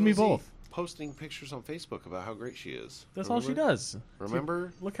You and me busy both. posting pictures on Facebook about how great she is. That's all she does.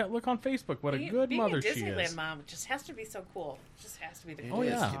 Remember? Look on Facebook what a being, good being mother a she Disneyland is. mom just has to be so cool. It just has to be the It Oh,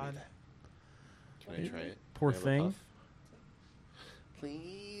 coolest. is. yeah. Give me that. Can I try it? Poor Can I have a thing. puff?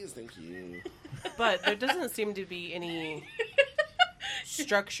 Please, thank you. But there doesn't seem to be any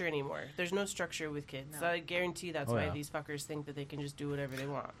structure anymore. There's no structure with kids. No. I guarantee that's Oh, why yeah. these fuckers think that they can just do whatever they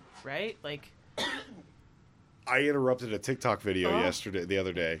want, right? Like, I interrupted a TikTok video the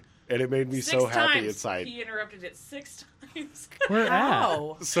other day, and it made me 6 so happy times. inside. He interrupted it 6 times. Where at?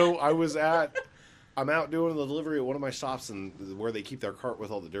 how? So I'm out doing the delivery at one of my stops, and where they keep their cart with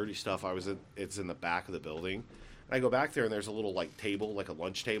all the dirty stuff. It's in the back of the building. And I go back there, and there's a little like table, like a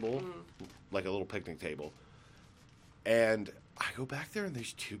lunch table, like a little picnic table. And I go back there, and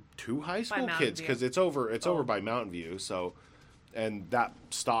there's two high school Mountain kids View. because it's over by Mountain View. So, and that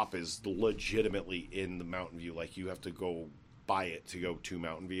stop is legitimately in the Mountain View. Like you have to go by it to go to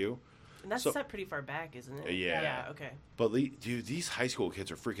Mountain View. And that's So- set pretty far back, isn't it? Yeah. Yeah, okay. But dude, these high school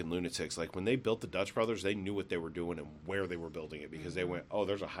kids are freaking lunatics. Like when they built the Dutch Brothers, they knew what they were doing and where they were building it because they went, "Oh,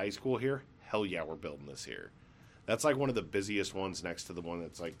 there's a high school here. Hell yeah, we're building this here." That's like one of the busiest ones next to the one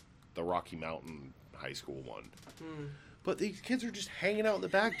that's like the Rocky Mountain High School one. But these kids are just hanging out in the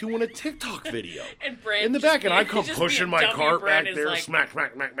back doing a TikTok video And Brand in the just back, and I being- come just pushing being my dumb, cart Brand back is there, like- smack,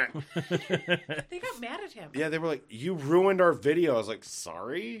 smack, smack, smack. They got mad at him. Yeah, they were like, "You ruined our video." I was like,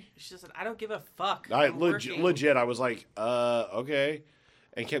 "Sorry." She just said, I don't give a fuck. I I'm working." legit. I was like, okay,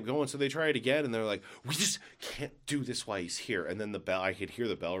 and kept going. So they tried again, and they're like, "We just can't do this while he's here." And then the bell, I could hear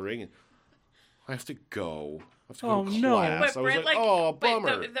the bell ring, and I have to go. I have to go Oh, to no. class. But I was Brand, like, "Oh, but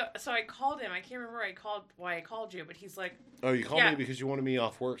bummer." so I called him. I can't remember why I called you, but he's like, Oh, you called Yeah. me because you wanted me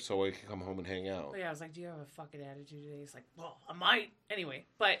off work so I could come home and hang out. oh, yeah. I was like, do you have a fucking attitude today? He's like, well, I might. Anyway,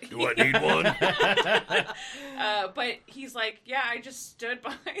 but Do I need one? but he's like, yeah, I just stood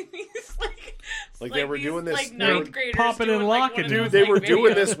behind these Like they were these, doing this- like they were ninth graders popping doing, and like, locking. one of Dude, those, They like, were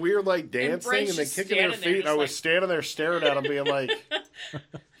doing videos. this weird like dance Brand's thing, and then just kicking their standing there feet. just I was like- standing there staring at them, being like,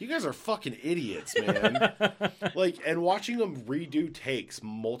 "You guys are fucking idiots, man!" Like, and watching them redo takes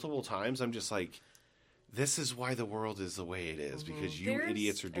multiple times, I'm just like, "This is why the world is the way it is because you There's-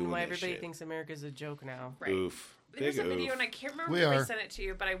 idiots are doing And why this everybody shit." thinks America's a joke now. Right. Oof. There's Big a video, oof. and I can't remember We if I are. sent it to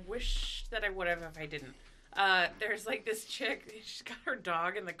you, but I wish that I would have if I didn't. There's like this chick, she's got her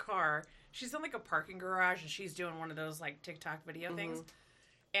dog in the car. She's in like a parking garage, and she's doing one of those like TikTok video things.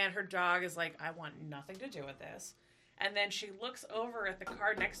 And her dog is like, I want nothing to do with this. And then she looks over at the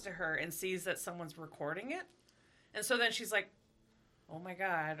car next to her and sees that someone's recording it. And so then she's like, oh my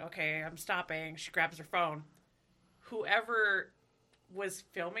God, okay, I'm stopping. She grabs her phone. Whoever was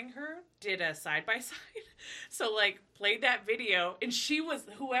filming her did a side-by-side. So, like, played that video. And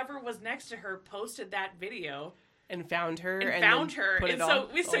whoever was next to her posted that video. And found her. And then found her. Put And it so,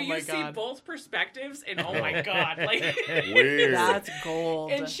 on. so Oh you my see God. both perspectives. And oh my God. Like, Weird. That's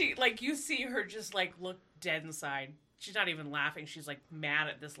gold. and she, like, you see her just, like, look dead inside. She's not even laughing. She's, like, mad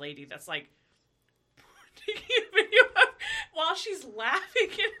at this lady that's, like, taking a video of while she's laughing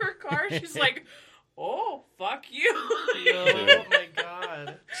in her car. She's like, oh, fuck you. Oh my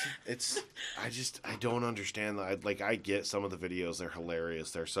God. I don't understand that. I get some of the videos; they're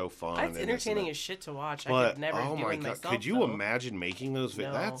hilarious. They're so fun. That's and this and entertaining that. as shit to watch. I But could never oh do my it god, myself. could you though. imagine making those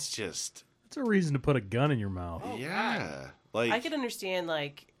videos? No. That's just That's a reason to put a gun in your mouth. yeah. Like I could understand,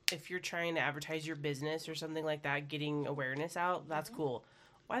 like, if you're trying to advertise your business or something like that, getting awareness out, that's cool.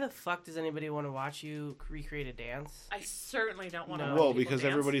 Why the fuck does anybody want to watch you recreate a dance? I certainly don't want to. No. watch Well, people because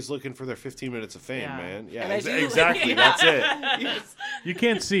dance. everybody's looking for their 15 minutes of fame, Yeah. man. Yeah, And I do- exactly. Yeah. That's it. You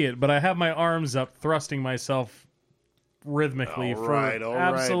can't see it, but I have my arms up, thrusting myself rhythmically All for right, all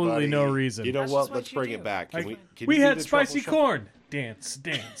right, absolutely buddy. no reason. You know That's what? just what Let's you bring do. it back. Can We we had do the truffle spicy shuffle? corn. Dance,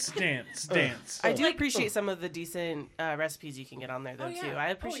 dance, dance, dance. I do appreciate some of the decent recipes you can get on there, though, Oh, yeah. too. I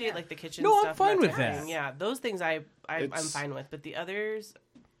appreciate, yeah. like, the kitchen No, I'm stuff. fine and with type of that. thing. Yeah, those things I'm It's- fine with. But the others,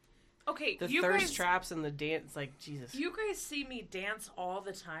 Okay, the you thirst guys, traps and the dance, like, Jesus. you guys see me dance all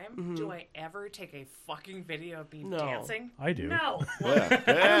the time. Do I ever take a fucking video of me No. dancing? I do. No. Yeah.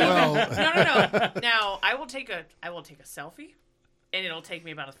 Yeah. Well, No. Now I will take a selfie, and it'll take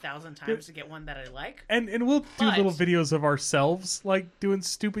me about 1,000 times to get one that I like. And we'll do But- little videos of ourselves, like doing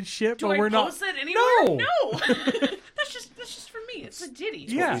stupid shit, Do but I we're post not. it anywhere? No. that's just for me. It's a ditty.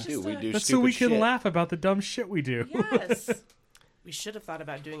 Yeah. It's We just do. a- We do That's so stupid we can shit. laugh about the dumb shit we do. Yes. We should have thought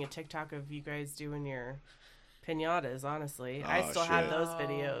about doing a TikTok of you guys doing your pinatas, honestly. I Oh, still have shit. those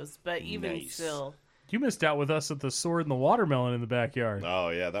videos. But even Nice. still, You missed out with us at the sword and the watermelon in the backyard. Oh,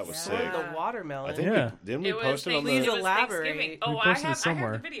 yeah, that was Yeah. sick. the watermelon. I think Yeah. didn't we It was, post it on Please the... it was elaborate. Thanksgiving. We Oh, I posted it have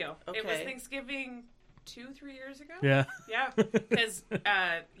somewhere. the video. It was Okay. Thanksgiving 2-3 years ago. Yeah. Yeah, because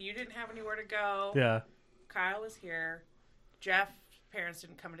you didn't have anywhere to go. Yeah. Kyle was here. Jeff's parents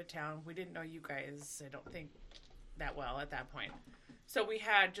didn't come into town. We didn't know you guys, I don't think, that well at that point. So we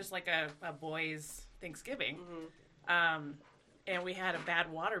had just like a boys' Thanksgiving. And we had a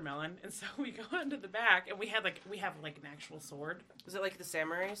bad watermelon. And so we go into the back and we have like an actual sword. Was it like the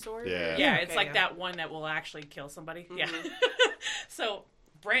samurai sword? Yeah. Yeah, Okay, it's like yeah. that one that will actually kill somebody. Yeah. So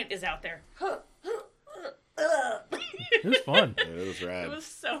Brent is out there. It was fun. Yeah, it was rad. It was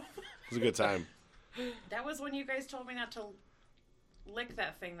so It was a good time. That was when you guys told me not to lick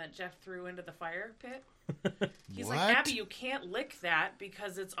that thing that Jeff threw into the fire pit. He's like, What? Abby, you can't lick that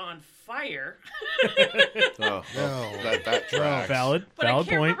because it's on fire. Oh, No. that tracks. Valid. But I Valid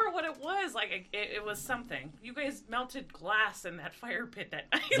can't point. remember what it was. Like, it was something. You guys melted glass in that fire pit that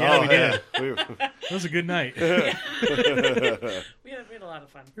night. Yeah, Oh, we did. yeah. We were- It was a good night. we had a lot of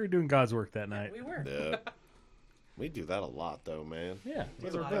fun. We were doing God's work that night. We were. yeah. We do that a lot, though, man. Yeah.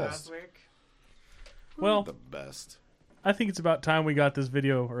 There's Those a are lot of best. God's work. Well, The best. I think it's about time we got this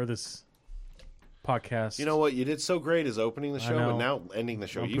video or this podcast. You know what? You did so great as opening the show, know. but now ending the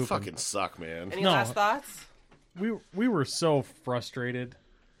show. I'm You pooping. fucking suck, man. Any No. last thoughts? we were so frustrated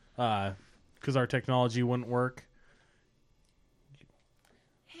because our technology wouldn't work.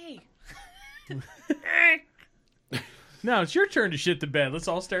 Hey. Now it's your turn to shit the bed. Let's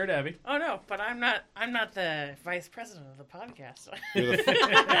all stare at Abby. Oh no, but I'm not the vice president of the podcast. You're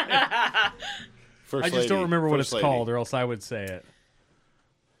the First I just lady. don't remember what First it's lady. called, or else I would say it.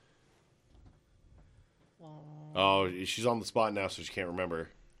 Oh, she's on the spot now, so she can't remember.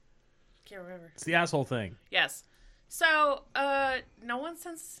 Can't remember. It's the asshole thing. Yes. So, no one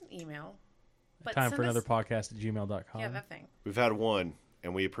sends us an email. But Time send for another us- podcast at gmail.com. Yeah, that thing. We've had one,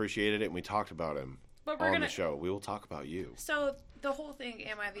 and we appreciated it, and we talked about him But we're on gonna. the show. We will talk about you. So the whole thing,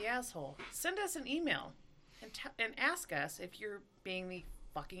 am I the asshole? Send us an email and ask us if you're being the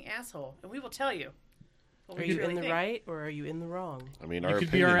fucking asshole, and we will tell you. what Are we you really in the think. right or are you in the wrong? I mean, You our could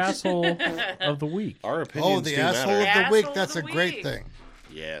be our opinions, asshole of the week. our opinions Oh, the do asshole matter. of the Asshole week. of That's the a great week. thing.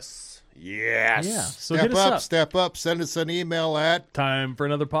 Yes. Yes. Yeah. So Step hit us up, up. step up. Send us an email at Time for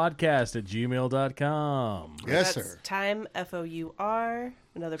another podcast at gmail.com. yes, That's sir. time, FOUR,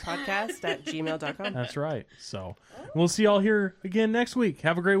 another podcast at gmail.com. That's right. So we'll see y'all here again next week.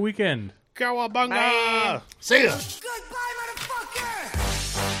 Have a great weekend. Cowabunga! Bye. See ya. Go!